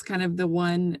 It's kind of the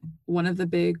one of the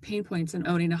big pain points in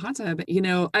owning a hot tub.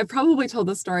 I've probably told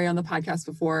this story on the podcast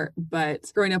before,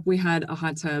 but growing up, we had a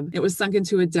hot tub. It was sunk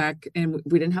into a deck and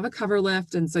we didn't have a cover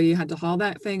lift. And so you had to haul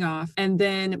that thing off. And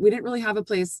then we didn't really have a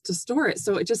place to store it.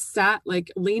 So it just sat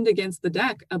leaned against the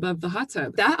deck above the hot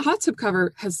tub. That hot tub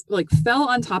cover has fell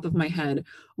on top of my head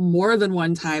more than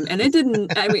one time. And it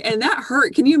didn't, and that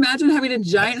hurt. Can you imagine having a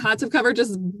giant hot tub cover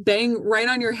just bang right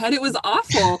on your head? It was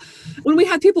awful. When we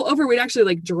had people over, we'd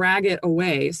actually drag it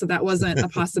away. So that wasn't a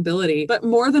possibility. But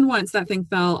more than once, that thing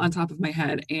fell on top of my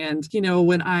head. And,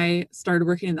 when I started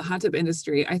working in the hot tub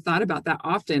industry, I thought about that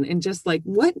often and just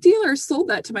what dealer sold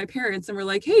that to my parents and were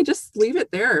like, hey, just leave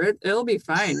it there. It'll be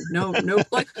fine. No,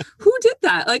 who did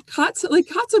that? Hot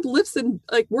tub lifts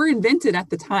were invented at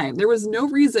the time. There was no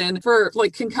reason for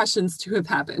concussions to have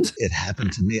happened. It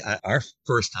happened to me. Our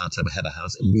first hot tub had a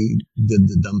house, and we did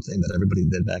the dumb thing that everybody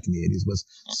did back in the 80s was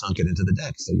sunk it into the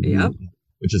deck. So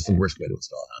which is the worst way to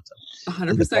install a hot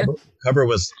tub. 100%. The cover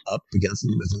was up against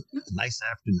it. It was a nice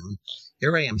afternoon.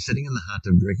 Here I am sitting in the hot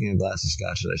tub drinking a glass of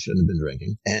scotch that I shouldn't have been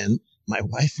drinking. And my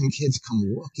wife and kids come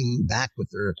walking back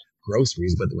with their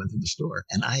groceries, but they went to the store.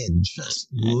 And I had just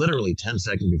literally 10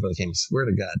 seconds before they came, I swear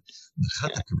to God, the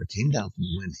hot tub cover came down from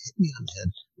the wind, hit me on the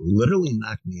head, literally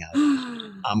knocked me out.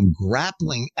 I'm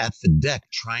grappling at the deck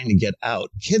trying to get out.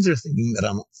 Kids are thinking that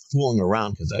I'm fooling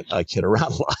around because I kid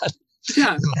around a lot.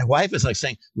 Yeah. And my wife is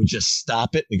saying, "We just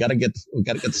stop it. We got to get." Well,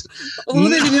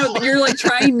 then, you're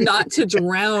trying not to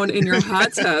drown in your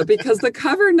hot tub because the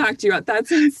cover knocked you out.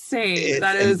 That's insane.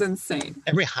 That is insane.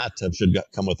 Every hot tub should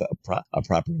come with a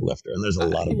proper lifter, and there's a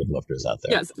lot of good lifters out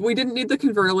there. Yes, we didn't need the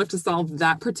converter lift to solve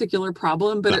that particular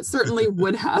problem, but it certainly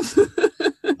would have.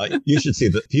 You should see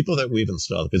the people that we've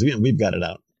installed, because we've got it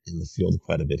out in the field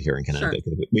quite a bit here in Connecticut.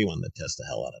 Sure. We wanted to test the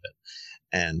hell out of it.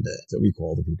 And so we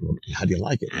call the people, how do you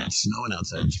like it? It's snowing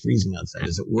outside. It's freezing outside.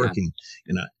 Is it working?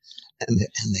 Yeah. And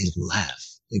they laugh.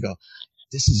 They go,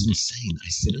 this is insane. I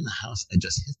sit in the house. I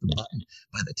just hit the button.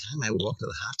 By the time I walk to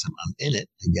the hot tub, I'm in it.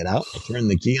 I get out, I turn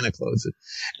the key, and I close it.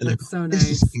 And that's so nice.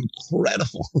 This is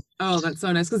incredible. Oh, that's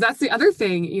so nice. Because that's the other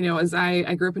thing, as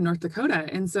I grew up in North Dakota.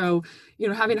 And so,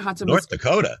 having a hot tub. North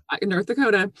Dakota.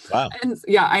 Wow. And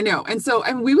yeah, I know. And so,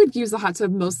 we would use the hot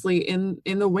tub mostly in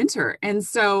the winter. And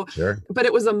so, sure. But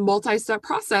it was a multi-step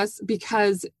process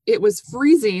because it was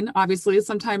freezing, obviously,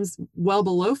 sometimes well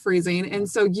below freezing. And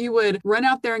so you would run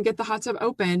out there and get the hot tub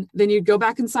open. Then you'd go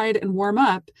back inside and warm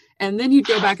up. And then you'd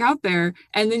go back out there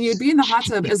and then you'd be in the hot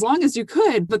tub as long as you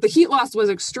could. But the heat loss was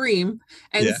extreme.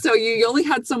 And so you only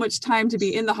had so much time to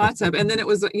be in the hot tub. And then it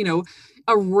was,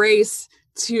 a race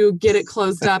to get it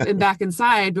closed up and back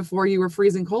inside before you were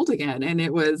freezing cold again. And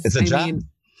it was, it's a job.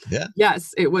 Yeah.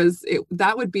 Yes,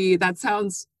 that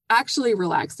sounds actually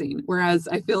relaxing. Whereas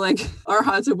I feel like our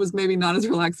hot tub was maybe not as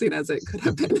relaxing as it could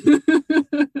have been.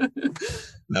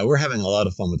 Now we're having a lot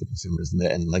of fun with the consumers, and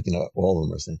all of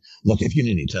them are saying, "Look, if you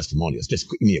need any testimonials, just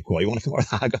give me a call. You want to come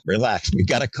over? Relax, we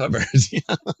got it covered."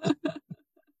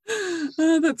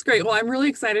 Oh, that's great. Well, I'm really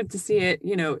excited to see it,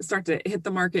 start to hit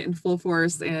the market in full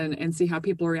force and see how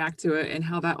people react to it and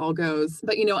how that all goes.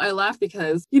 But, I laugh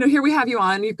because, here we have you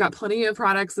on, you've got plenty of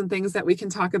products and things that we can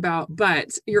talk about,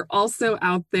 but you're also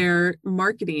out there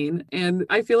marketing. And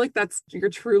I feel like that's your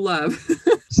true love.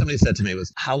 Somebody said to me,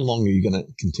 how long are you going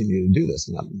to continue to do this?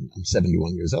 And I'm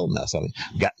 71 years old now. So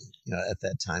I got, at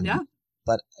that time. Yeah.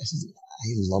 But I said, I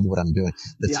love what I'm doing.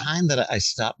 The time that I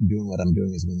stopped doing what I'm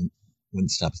doing is when it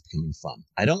stops becoming fun.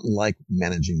 I don't like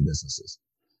managing businesses.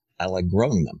 I like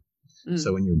growing them.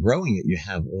 So when you're growing it, you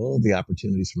have all the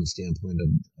opportunities from the standpoint of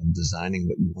designing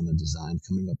what you want to design,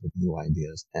 coming up with new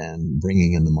ideas and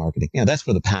bringing in the marketing. That's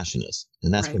where the passion is.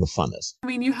 And that's where the fun is.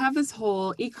 You have this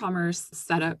whole e-commerce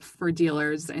setup for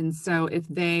dealers. And so if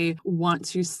they want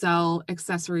to sell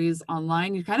accessories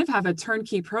online, you kind of have a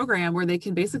turnkey program where they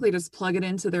can basically just plug it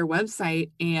into their website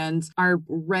and are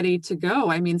ready to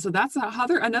go. So that's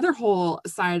another whole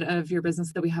side of your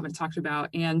business that we haven't talked about.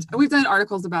 And we've done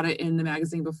articles about it in the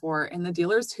magazine before. And the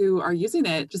dealers who are using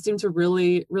it just seem to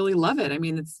really, really love it.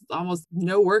 It's almost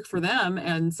no work for them.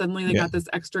 And suddenly they got this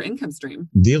extra income stream.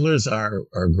 Dealers are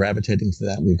gravitating to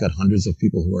that. We've got hundreds of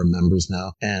people who are members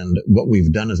now. And what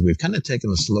we've done is we've kind of taken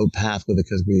a slow path with it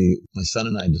because my son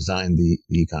and I designed the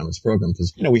e-commerce program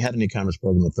because, we had an e-commerce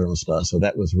program at ThermoSpas. So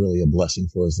that was really a blessing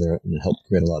for us there and it helped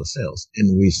create a lot of sales.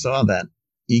 And we saw that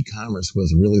e-commerce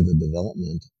was really the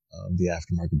development of the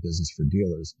aftermarket business for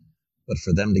dealers. But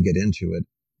for them to get into it,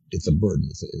 it's a burden.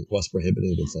 It's cost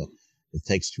prohibitive. It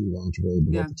takes too long to really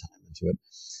devote the time into it.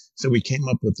 So we came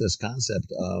up with this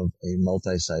concept of a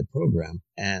multi-site program.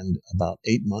 And about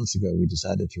 8 months ago, we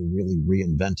decided to really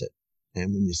reinvent it.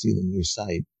 And when you see the new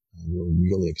site, we're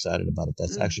really excited about it.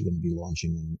 That's actually going to be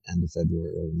launching in end of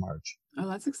February, early March. Oh,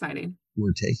 that's exciting.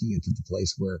 We're taking it to the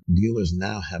place where dealers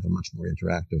now have a much more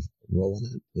interactive role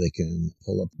in it. They can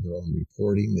pull up their own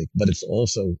reporting, but it's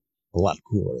also a lot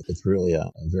cooler. It's really a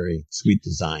very sweet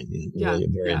design, really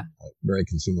very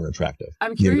consumer attractive.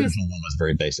 I'm The curious, original one was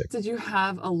very basic. did you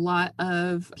have a lot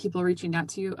of people reaching out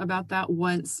to you about that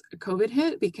once COVID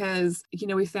hit? Because,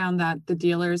 we found that the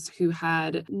dealers who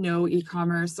had no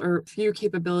e-commerce or few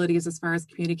capabilities as far as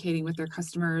communicating with their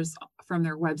customers from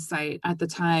their website at the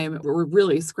time were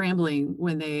really scrambling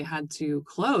when they had to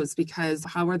close, because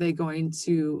how are they going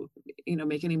to,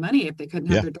 make any money if they couldn't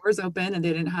have their doors open and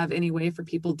they didn't have any way for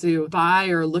people to buy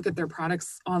or look at their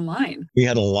products online? We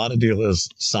had a lot of dealers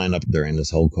sign up during this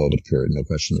whole COVID period, no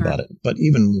question about it. But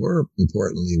even more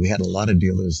importantly, we had a lot of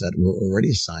dealers that were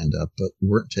already signed up, but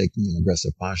weren't taking an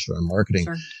aggressive posture on marketing.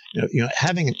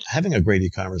 Having a great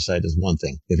e-commerce site is one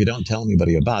thing. If you don't tell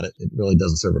anybody about it, it really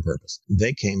doesn't serve a purpose.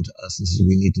 They came to us and said,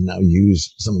 we need to now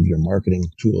use some of your marketing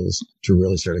tools to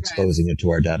really start exposing it to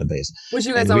our database. Which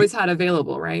you guys always had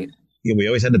available, right? Yeah, we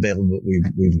always had available, but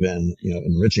we've been,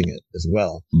 enriching it as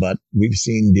well. But we've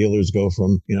seen dealers go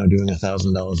from, doing $1,000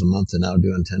 a month to now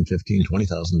doing $10,000, $15,000, $20,000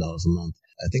 a month.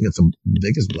 I think it's the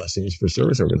biggest blessings for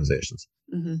service organizations.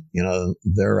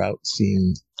 They're out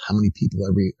seeing how many people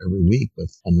every week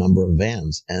with a number of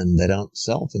vans, and they don't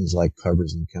sell things like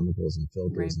covers and chemicals and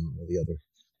filters and all the other.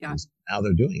 Yeah. Now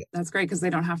they're doing it. That's great, because they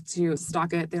don't have to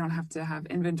stock it. They don't have to have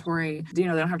inventory. They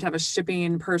don't have to have a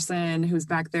shipping person who's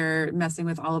back there messing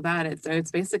with all of that.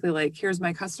 It's basically like, here's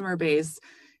my customer base.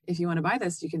 If you want to buy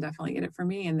this, you can definitely get it from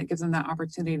me. And it gives them that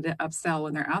opportunity to upsell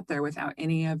when they're out there without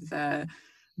any of the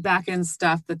back end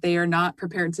stuff that they are not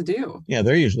prepared to do. Yeah,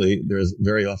 there's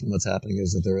very often what's happening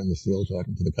is that they're in the field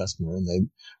talking to the customer, and they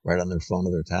right on their phone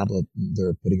or their tablet,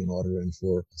 they're putting an order in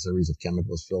for a series of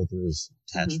chemicals, filters,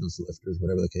 attachments, lifters,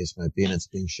 whatever the case might be, and it's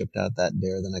being shipped out that day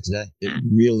or the next day. It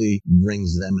really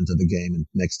brings them into the game and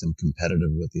makes them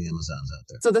competitive with the Amazons out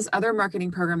there. So this other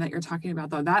marketing program that you're talking about,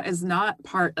 though, that is not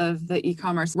part of the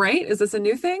e-commerce, right? Is this a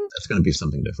new thing? That's going to be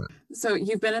something different. So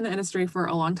you've been in the industry for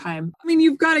a long time. I mean,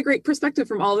 you've got a great perspective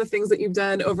from all the things that you've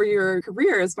done over your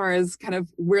career as far as kind of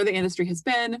where the industry has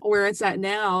been, where it's at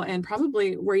now, and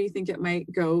probably where you think it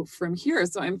might go from here.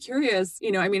 So I'm curious,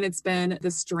 it's been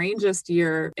the strangest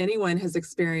year anyone has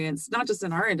experienced, not just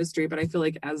in our industry, but I feel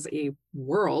like as a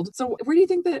world. So where do you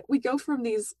think that we go from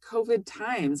these COVID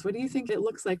times? What do you think it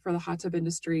looks like for the hot tub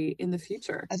industry in the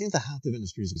future? I think the hot tub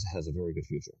industry has a very good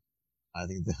future. I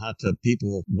think the hot tub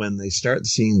people, when they start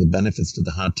seeing the benefits to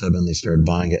the hot tub and they start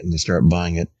buying it,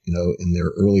 in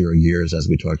their earlier years, as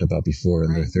we talked about before,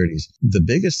 in their 30s, the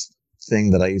biggest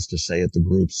thing that I used to say at the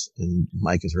groups, and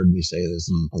Mike has heard me say this,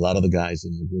 and a lot of the guys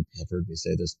in the group have heard me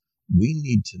say this, we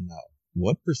need to know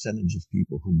what percentage of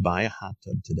people who buy a hot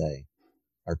tub today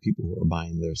are people who are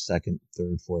buying their second,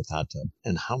 third, fourth hot tub,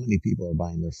 and how many people are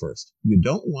buying their first. You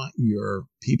don't want your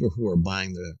people who are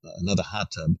buying another hot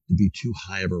tub to be too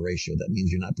high of a ratio. That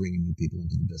means you're not bringing new people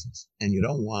into the business. And you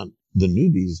don't want the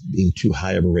newbies being too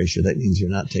high of a ratio. That means you're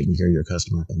not taking care of your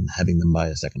customer and having them buy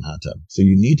a second hot tub. So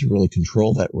you need to really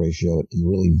control that ratio and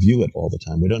really view it all the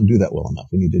time. We don't do that well enough.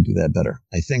 We need to do that better.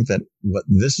 I think that what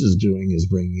this is doing is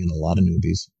bringing in a lot of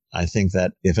newbies. I think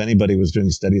that if anybody was doing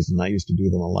studies, and I used to do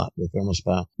them a lot with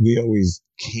ThermoSpa, we always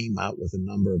came out with a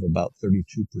number of about 32%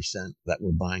 that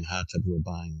were buying hot tubs were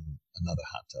buying another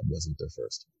hot tub, wasn't their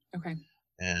first. Okay.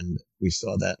 And we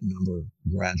saw that number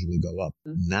gradually go up.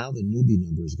 Now the newbie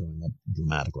number is going up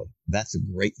dramatically. That's a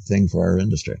great thing for our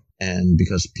industry. And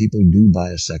because people do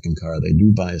buy a second car, they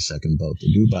do buy a second boat,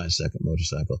 they do buy a second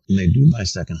motorcycle, and they do buy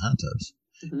second hot tubs.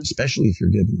 Especially if you're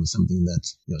giving them something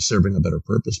that's serving a better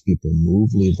purpose. People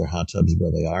leave their hot tubs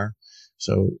where they are.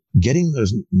 So getting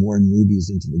those more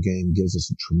newbies into the game gives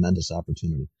us a tremendous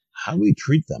opportunity. How we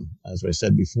treat them, as I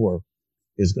said before,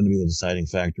 is going to be the deciding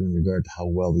factor in regard to how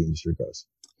well the industry grows.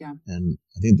 Yeah. And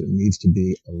I think there needs to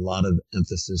be a lot of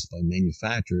emphasis by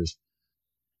manufacturers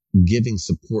giving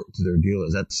support to their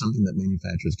dealers. That's something that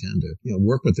manufacturers can do.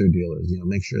 Work with their dealers,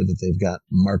 make sure that they've got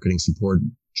marketing support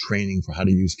training for how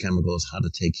to use chemicals, how to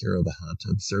take care of the hot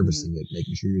tub, servicing it,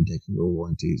 making sure you're taking your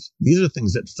warranties. These are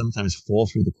things that sometimes fall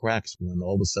through the cracks when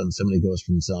all of a sudden somebody goes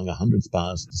from selling 100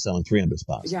 spas to selling 300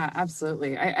 spas. Yeah,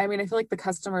 absolutely. I mean, I feel like the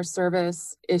customer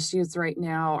service issues right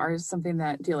now are something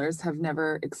that dealers have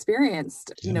never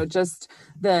experienced. Yeah. You know, just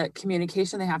the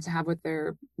communication they have to have with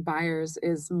their buyers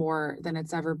is more than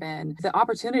it's ever been. The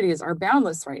opportunities are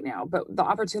boundless right now, but the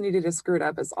opportunity to screw it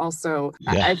up is also,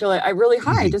 I feel like, really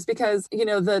high, just because, you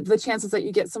know, the chances that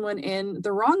you get someone in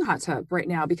the wrong hot tub right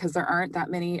now because there aren't that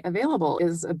many available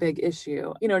is a big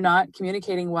issue. You know, not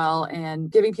communicating well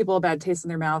and giving people a bad taste in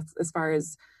their mouth as far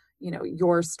as, you know,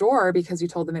 your store because you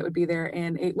told them it would be there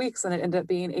in 8 weeks and it ended up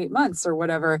being 8 months or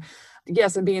whatever.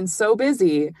 Yes, and being so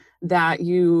busy that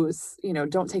you know,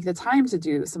 don't take the time to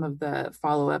do some of the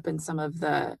follow-up and some of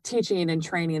the teaching and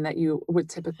training that you would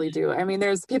typically do. I mean,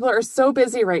 people are so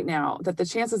busy right now that the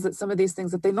chances that some of these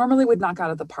things that they normally would knock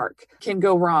out of the park can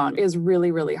go wrong is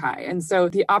really, really high. And so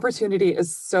the opportunity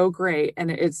is so great and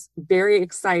it's very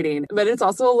exciting, but it's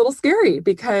also a little scary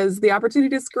because the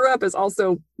opportunity to screw up is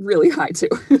also really high too.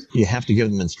 You have to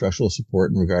give them instructional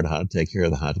support in regard to how to take care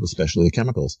of the hot tub, especially the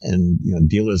chemicals. And, you know,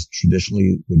 dealers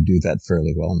traditionally would do that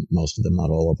fairly well. Most of them, not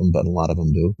all of them, but a lot of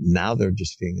them do. Now they're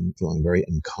just feeling very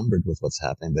encumbered with what's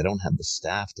happening. They don't have the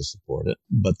staff to support it.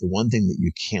 But the one thing that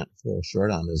you can't fall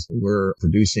short on is we're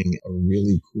producing a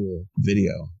really cool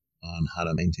video on how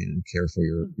to maintain and care for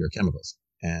your chemicals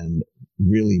and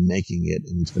really making it.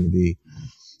 And it's going to be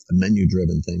a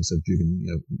menu-driven thing, so that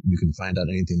you can find out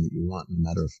anything that you want in a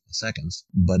matter of seconds.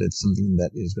 But it's something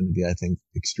that is going to be, I think,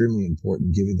 extremely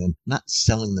important, giving them, not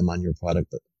selling them on your product,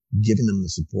 but giving them the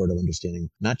support of understanding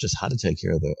not just how to take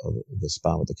care of the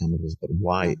spa with the chemicals, but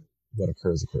why what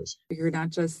occurs. You're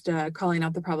not just calling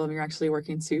out the problem, you're actually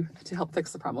working to help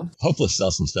fix the problem. Hopefully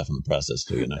sell some stuff in the process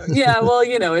too, you know. Yeah, well,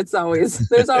 you know, there's always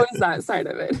that side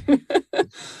of it.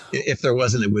 If there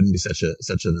wasn't, it wouldn't be such an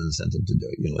incentive to do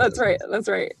it. You know, That's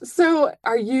right. So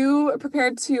are you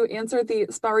prepared to answer the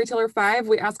SpaRetailer 5?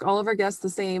 We ask all of our guests the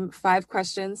same 5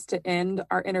 questions to end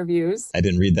our interviews. I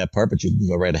didn't read that part, but you can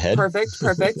go right ahead. Perfect.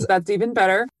 That's even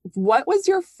better. What was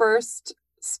your first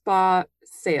spa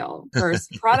sale?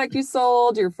 First product you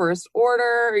sold, your first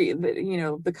order, you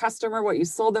know, the customer, what you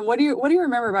sold them. What do you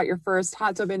remember about your first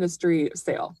hot tub industry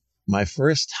sale? My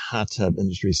first hot tub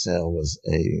industry sale was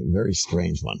a very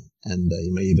strange one, and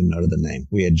you may even know the name.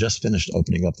 We had just finished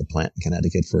opening up the plant in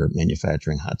Connecticut for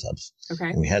manufacturing hot tubs.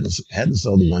 Okay. And we hadn't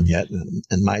sold one yet,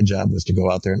 and my job was to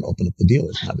go out there and open up the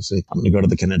dealers. And obviously, I'm going to go to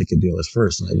the Connecticut dealers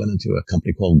first, and I went into a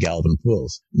company called Galvin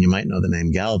Pools. And you might know the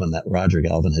name Galvin. That Roger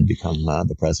Galvin had become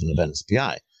the president of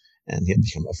NSPI. And he had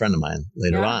become a friend of mine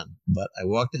later on. But I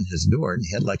walked in his door and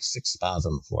he had like 6 spas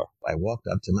on the floor. I walked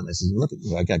up to him and I said, look,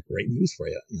 I got great news for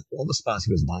you. All the spas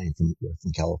he was buying were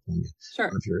from California. Sure.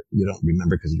 If you don't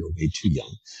remember because you were way too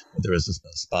young. But there was a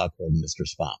spa called Mr.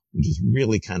 Spa, which is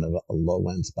really kind of a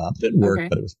low-end spa. It worked,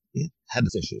 but it had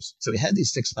its issues. So he had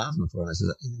these 6 spas on the floor. And I said,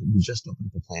 we just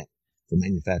opened up a plant for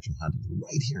manufacturing hot tubs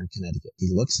right here in Connecticut. He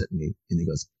looks at me and he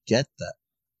goes, get the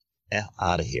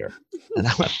out of here. And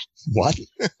I went, what?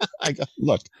 I go,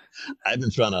 look, I've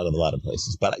been thrown out of a lot of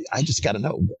places, but I just got to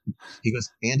know. He goes,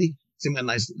 Andy, seem like a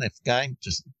nice guy,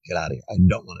 just get out of here. I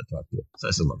don't want to talk to you. So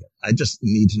I said, look, I just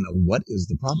need to know, what is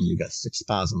the problem? You got 6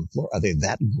 spas on the floor. Are they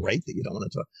that great that you don't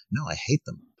want to talk? No, I hate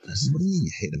them. And I said, what do you mean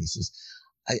you hate them? He says,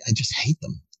 I just hate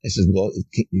them. I said, well,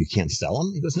 you can't sell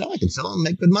them? He goes, no, I can sell them and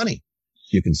make good money.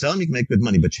 You can sell them, you can make good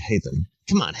money, but you hate them.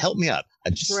 Come on, help me out.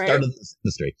 I just started this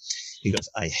industry. He goes,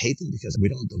 I hate them because we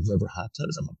don't deliver hot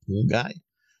tubs. I'm a pool guy.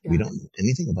 Yeah. We don't know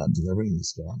anything about delivering and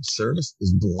installing. Service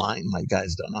is blind. My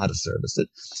guys don't know how to service it.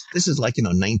 This is like,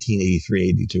 1983,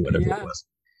 82, whatever it was.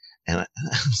 And I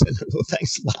said, well,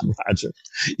 thanks a lot, Roger.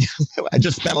 I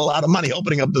just spent a lot of money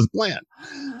opening up this plant.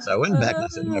 So I went back and I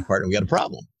said to my partner, we got a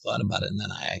problem. Thought about it. And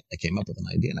then I came up with an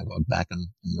idea and I walked back and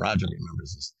Roger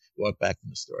remembers this. Walked back from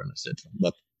the store and I said to him,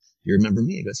 look, you remember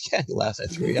me? He goes, yeah, the last I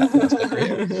threw you out last time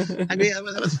you were here. I mean,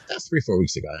 that's 3-4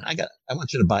 weeks ago. I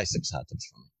want you to buy 6 hot tubs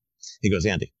from me. He goes,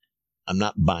 Andy, I'm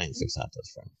not buying 6 hot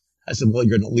tubs from you. I said, well,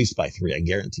 you're going to at least buy 3. I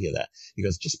guarantee you that. He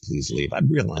goes, just please leave. I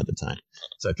really don't have the time.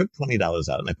 So I took $20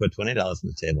 out and I put $20 on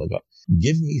the table. I go,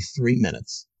 give me 3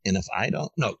 minutes. And if I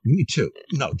don't, no, give me 2.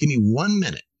 No, give me 1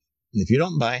 minute. And if you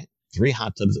don't buy 3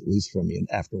 hot tubs at least from me, and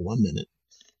after 1 minute,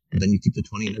 then you keep the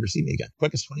 20 and never see me again.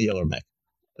 Quickest 20 yellow Mick.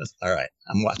 Goes, all right,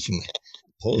 I'm watching.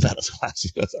 Pulls out his watch.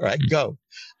 He goes, all right, go.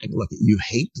 I go, look, you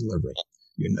hate delivery.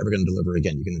 You're never going to deliver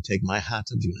again. You're going to take my hot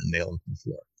tubs, you're going to nail them to the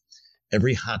floor.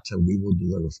 Every hot tub we will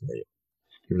deliver for you.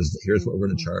 Here's what we're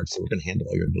going to charge. So we're going to handle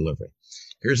all your delivery.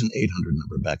 Here's an 800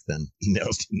 number. Back then,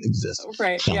 emails didn't exist.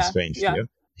 Right. Sounds strange to you.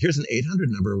 here's an 800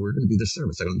 number. We're going to be the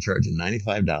service. I'm going to charge you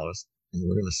 $95 and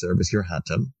we're going to service your hot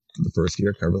tub for the first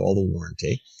year, cover all the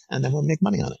warranty, and then we'll make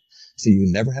money on it. So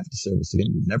you never have to service again.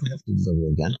 You never have to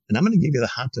deliver again. And I'm going to give you the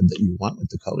hot tub that you want with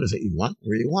the colors that you want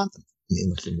where you want them. And he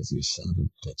looked at me and said, you son of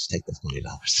a bitch, take the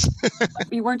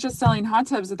 $20. You weren't just selling hot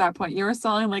tubs at that point. You were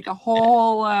selling like a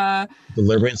whole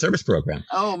delivery and service program.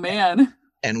 Oh, man.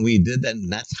 And we did that,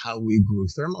 and that's how we grew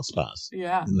ThermoSpas.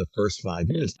 Yeah. In the first 5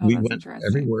 years. Oh, we went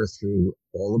everywhere through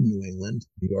all of New England,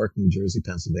 New York, New Jersey,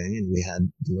 Pennsylvania, and we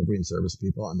had delivery and service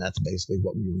people, and that's basically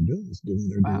what we were doing, was doing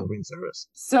their delivery and service.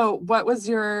 So what was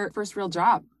your first real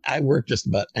job? I worked just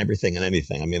about everything and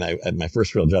anything. I mean, my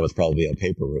first real job was probably a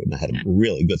paper route, and I had a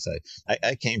really good side.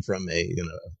 I came from a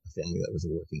family that was a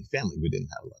working family. We didn't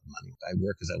have a lot of money. I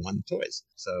worked because I wanted toys.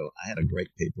 So I had a great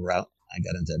paper route. I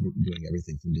got into doing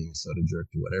everything from being a soda jerk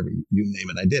to whatever. You name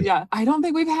it, I did. Yeah. I don't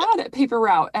think we've had a paper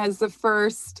route as the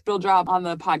first real job on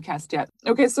the podcast yet.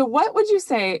 Okay. So what would you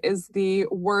say is the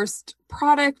worst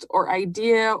product or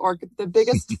idea or the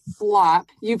biggest flop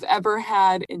you've ever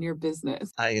had in your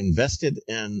business? I invested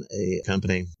in a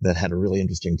company that had a really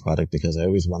interesting product because I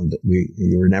always wanted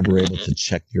you were never able to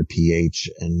check your pH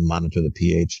and monitor the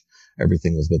pH.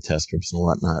 Everything was with test strips and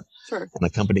whatnot. Sure. And the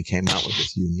company came out with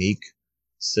this unique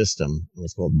system. It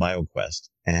was called BioQuest,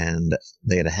 and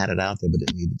they had it out there, but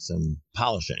it needed some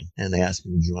polishing. And they asked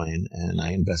me to join, and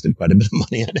I invested quite a bit of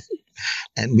money on it.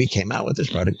 And we came out with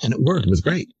this product, and it worked. It was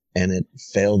great. And it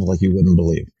failed like you wouldn't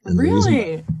believe. And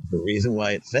really? The reason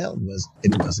why it failed was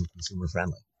it wasn't consumer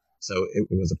friendly. So it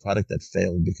was a product that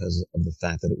failed because of the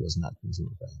fact that it was not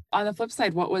consumer friendly. On the flip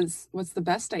side, what's the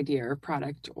best idea or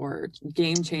product or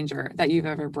game changer that you've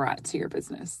ever brought to your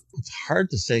business? It's hard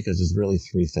to say because there's really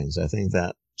three things. I think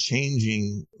that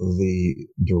changing the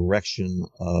direction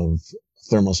of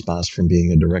ThermoSpas from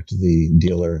being a direct to the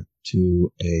dealer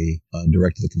to a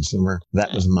direct to the consumer,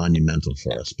 that was monumental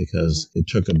for us because it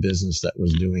took a business that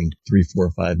was doing $3, $4,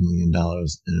 $5 million,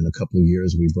 and in a couple of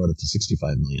years we brought it to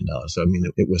 $65 million. So I mean,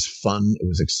 it was fun, it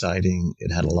was exciting,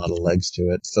 it had a lot of legs to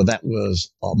it. So that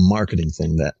was a marketing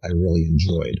thing that I really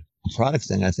enjoyed. The product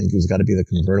thing, I think, has got to be the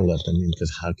converter lift. I mean,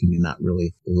 because how can you not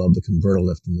really love the converter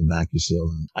lift and the vacuum seal?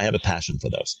 And I have a passion for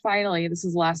those. Finally, this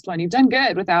is the last one. You've done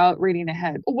good without reading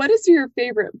ahead. What is your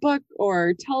favorite book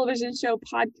or television show,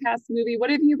 podcast, movie?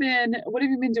 What have you been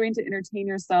doing to entertain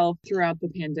yourself throughout the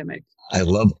pandemic? I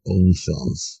love old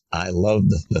films. I love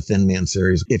the Thin Man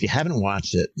series. If you haven't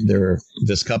watched it, there are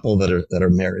this couple that are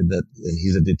married, and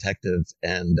he's a detective,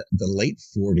 and the late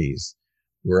 40s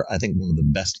were, I think, one of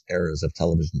the best eras of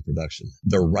television production.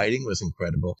 The writing was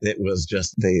incredible. It was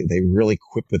just, they really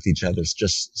quipped with each other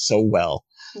just so well.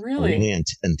 Really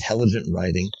intelligent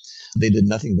writing. They did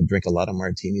nothing but drink a lot of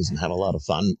martinis and have a lot of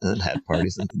fun and had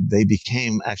parties. And they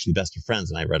became actually best of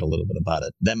friends. And I read a little bit about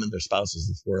it. Them and their spouses,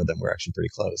 the four of them, were actually pretty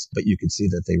close. But you could see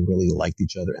that they really liked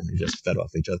each other and they just fed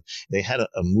off each other. They had a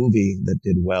movie that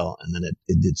did well, and then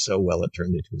it did so well it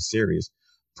turned into a series.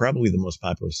 Probably the most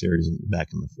popular series back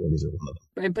in the 40s, or one of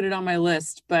them. I put it on my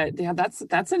list, but yeah,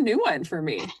 that's a new one for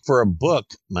me. For a book,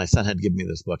 my son had given me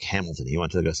this book, Hamilton. He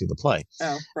wanted to go see the play.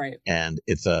 Oh, right. And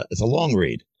it's a long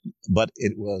read, but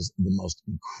it was the most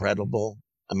incredible.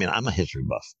 I mean, I'm a history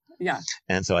buff. Yeah.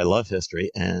 And so I love history,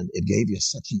 and it gave you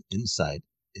such an insight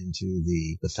into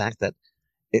the fact that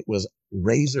it was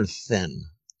razor thin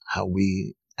how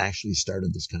we actually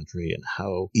started this country and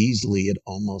how easily it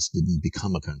almost didn't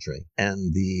become a country,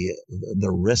 and the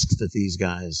risks that these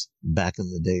guys back in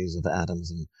the days of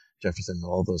Adams and Jefferson and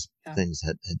all those things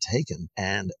had taken.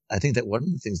 And I think that one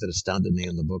of the things that astounded me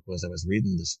in the book was I was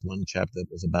reading this one chapter that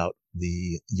was about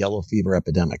the yellow fever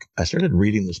epidemic. I started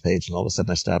reading this page, and all of a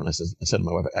sudden I stopped and I said to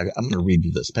my wife, I'm going to read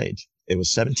you this page. It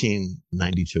was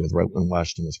 1792, right when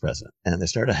Washington was president. And they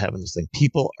started having this thing.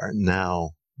 People are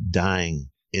now dying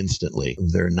instantly.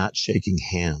 They're not shaking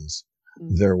hands.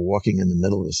 They're walking in the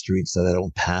middle of the street so they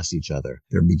don't pass each other.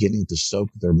 They're beginning to soak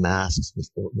their masks with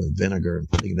vinegar and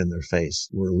putting it in their face.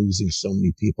 We're losing so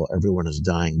many people. Everyone is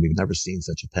dying. We've never seen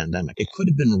such a pandemic. It could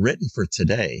have been written for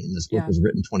today, and this book was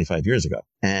written 25 years ago.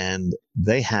 And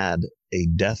they had a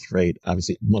death rate,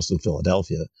 obviously, mostly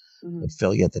Philadelphia, but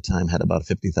Philly at the time had about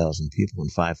 50,000 people,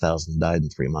 and 5,000 died in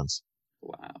 3 months.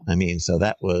 Wow. I mean, so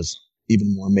that was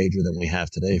even more major than we have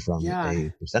today from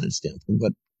a percentage standpoint.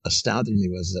 What astounded me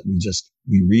was that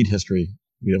we read history.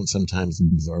 We don't sometimes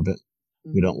absorb it.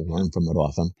 We don't learn from it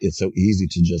often. It's so easy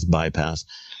to just bypass.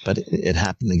 But it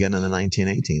happened again in the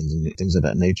 1918s and things of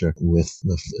that nature with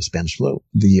the Spanish flu.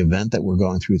 The event that we're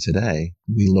going through today,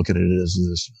 we look at it as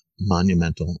this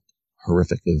monumental,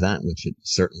 horrific event, which it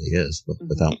certainly is, but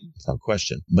without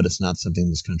question. But it's not something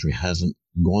this country hasn't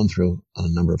gone through on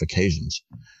a number of occasions.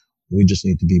 We just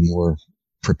need to be more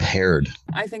prepared.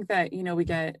 I think that, we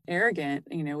get arrogant.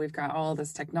 We've got all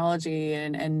this technology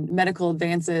and medical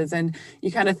advances, and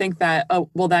you kind of think that, oh,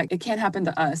 well, that it can't happen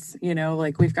to us,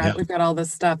 like we've got all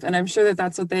this stuff. And I'm sure that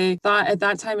that's what they thought at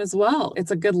that time as well.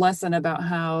 It's a good lesson about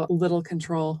how little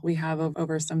control we have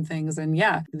over some things. And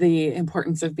the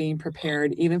importance of being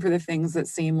prepared, even for the things that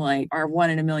seem like are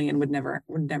 1 in a million would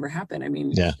never happen. I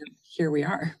mean, here we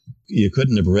are. You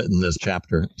couldn't have written this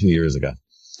chapter 2 years ago.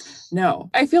 No,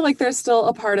 I feel like there's still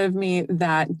a part of me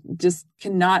that just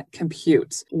cannot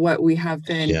compute what we have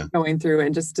been going through,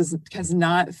 and just has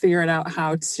not figured out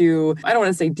how to, I don't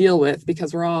want to say deal with,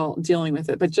 because we're all dealing with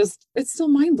it, but just, it's still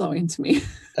mind blowing to me.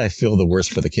 I feel the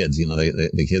worst for the kids.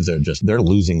 The kids are they're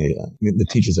losing the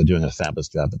teachers are doing a fabulous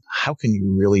job. But how can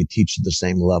you really teach at the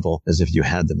same level as if you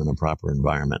had them in a proper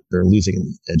environment? They're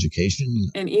losing education.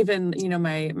 And even,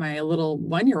 my little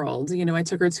 1-year-old, I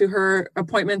took her to her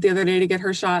appointment the other day to get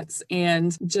her shots,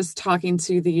 and just talking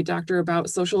to the doctor about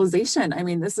socialization. I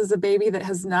mean, this is a baby that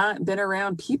has not been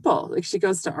around people. Like, she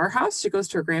goes to our house, she goes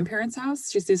to her grandparents'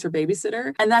 house, she sees her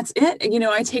babysitter, and that's it.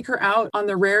 I take her out on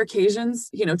the rare occasions,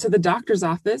 to the doctor's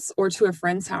office or to a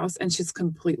friend's house, and she's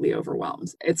completely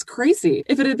overwhelmed. It's crazy.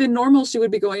 If it had been normal, she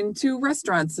would be going to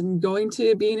restaurants and going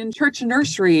to being in church and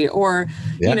nursery, or,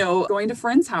 going to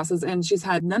friends' houses, and she's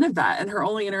had none of that. And her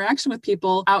only interaction with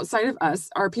people outside of us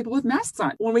are people with masks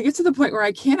on. When we get to the point where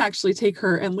I can't actually take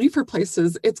her and leave her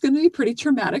places, it's going to be pretty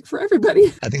traumatic for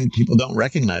everybody. I think people don't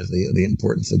recognize the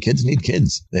importance of kids need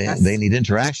kids. They need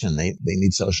interaction. They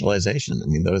need socialization. I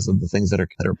mean, those are the things that are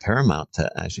paramount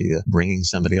to actually bringing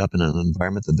somebody up in an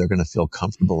environment that they're going to feel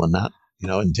comfortable and not,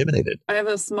 intimidated. I have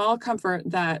a small comfort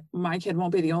that my kid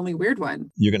won't be the only weird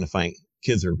one. You're going to find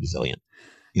kids are resilient.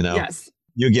 Yes.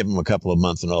 You give them a couple of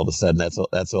months, and all of a sudden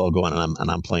that's all going on. And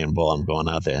I'm playing ball. I'm going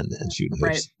out there and shooting hoops.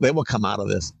 Right. They will come out of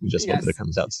this. We just hope that it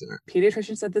comes out sooner.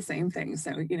 Pediatrician said the same thing.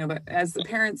 So, but as the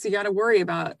parents, you got to worry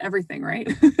about everything,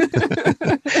 right?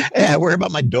 Hey, I worry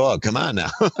about my dog. Come on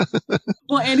now.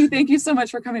 Well, Andy, thank you so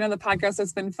much for coming on the podcast.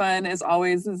 It's been fun as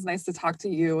always. It's nice to talk to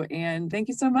you, and thank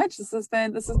you so much. This has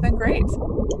been great.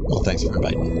 Well, thanks for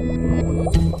inviting me.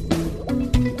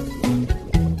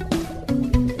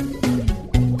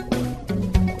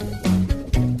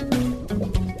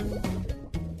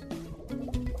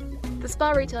 The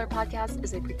SpaRetailer podcast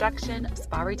is a production of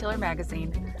SpaRetailer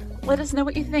magazine. Let us know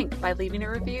what you think by leaving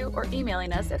a review or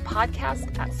emailing us at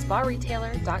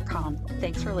podcast@sparetailer.com.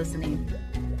 Thanks for listening.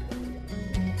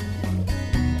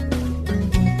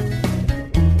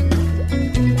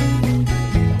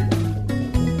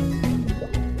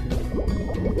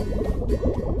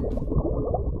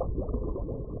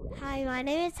 Hi, my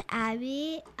name is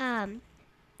Abby.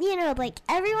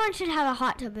 Everyone should have a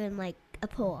hot tub and, a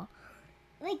pool.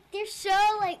 They're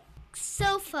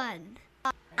so fun.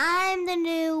 I'm the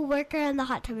new worker in the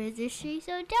hot tub industry,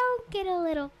 so don't get a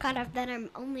little caught up that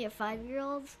I'm only a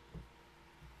 5-year-old.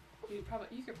 You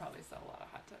could probably sell a lot of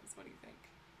hot tubs. What do you think?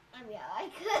 Yeah, I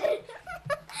could.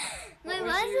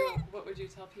 What would you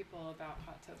tell people about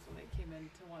hot tubs when they came in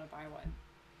to want to buy one?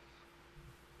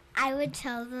 I would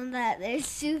tell them that they're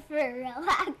super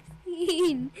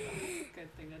relaxing. That's a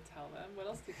good thing to tell them. What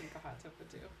else do you think a hot tub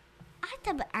would do? Hot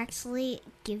tub actually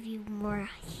give you more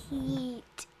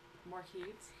heat. More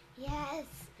heat? Yes.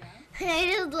 Yeah. I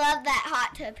just love that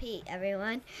hot tub heat,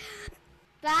 everyone.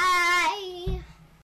 Bye.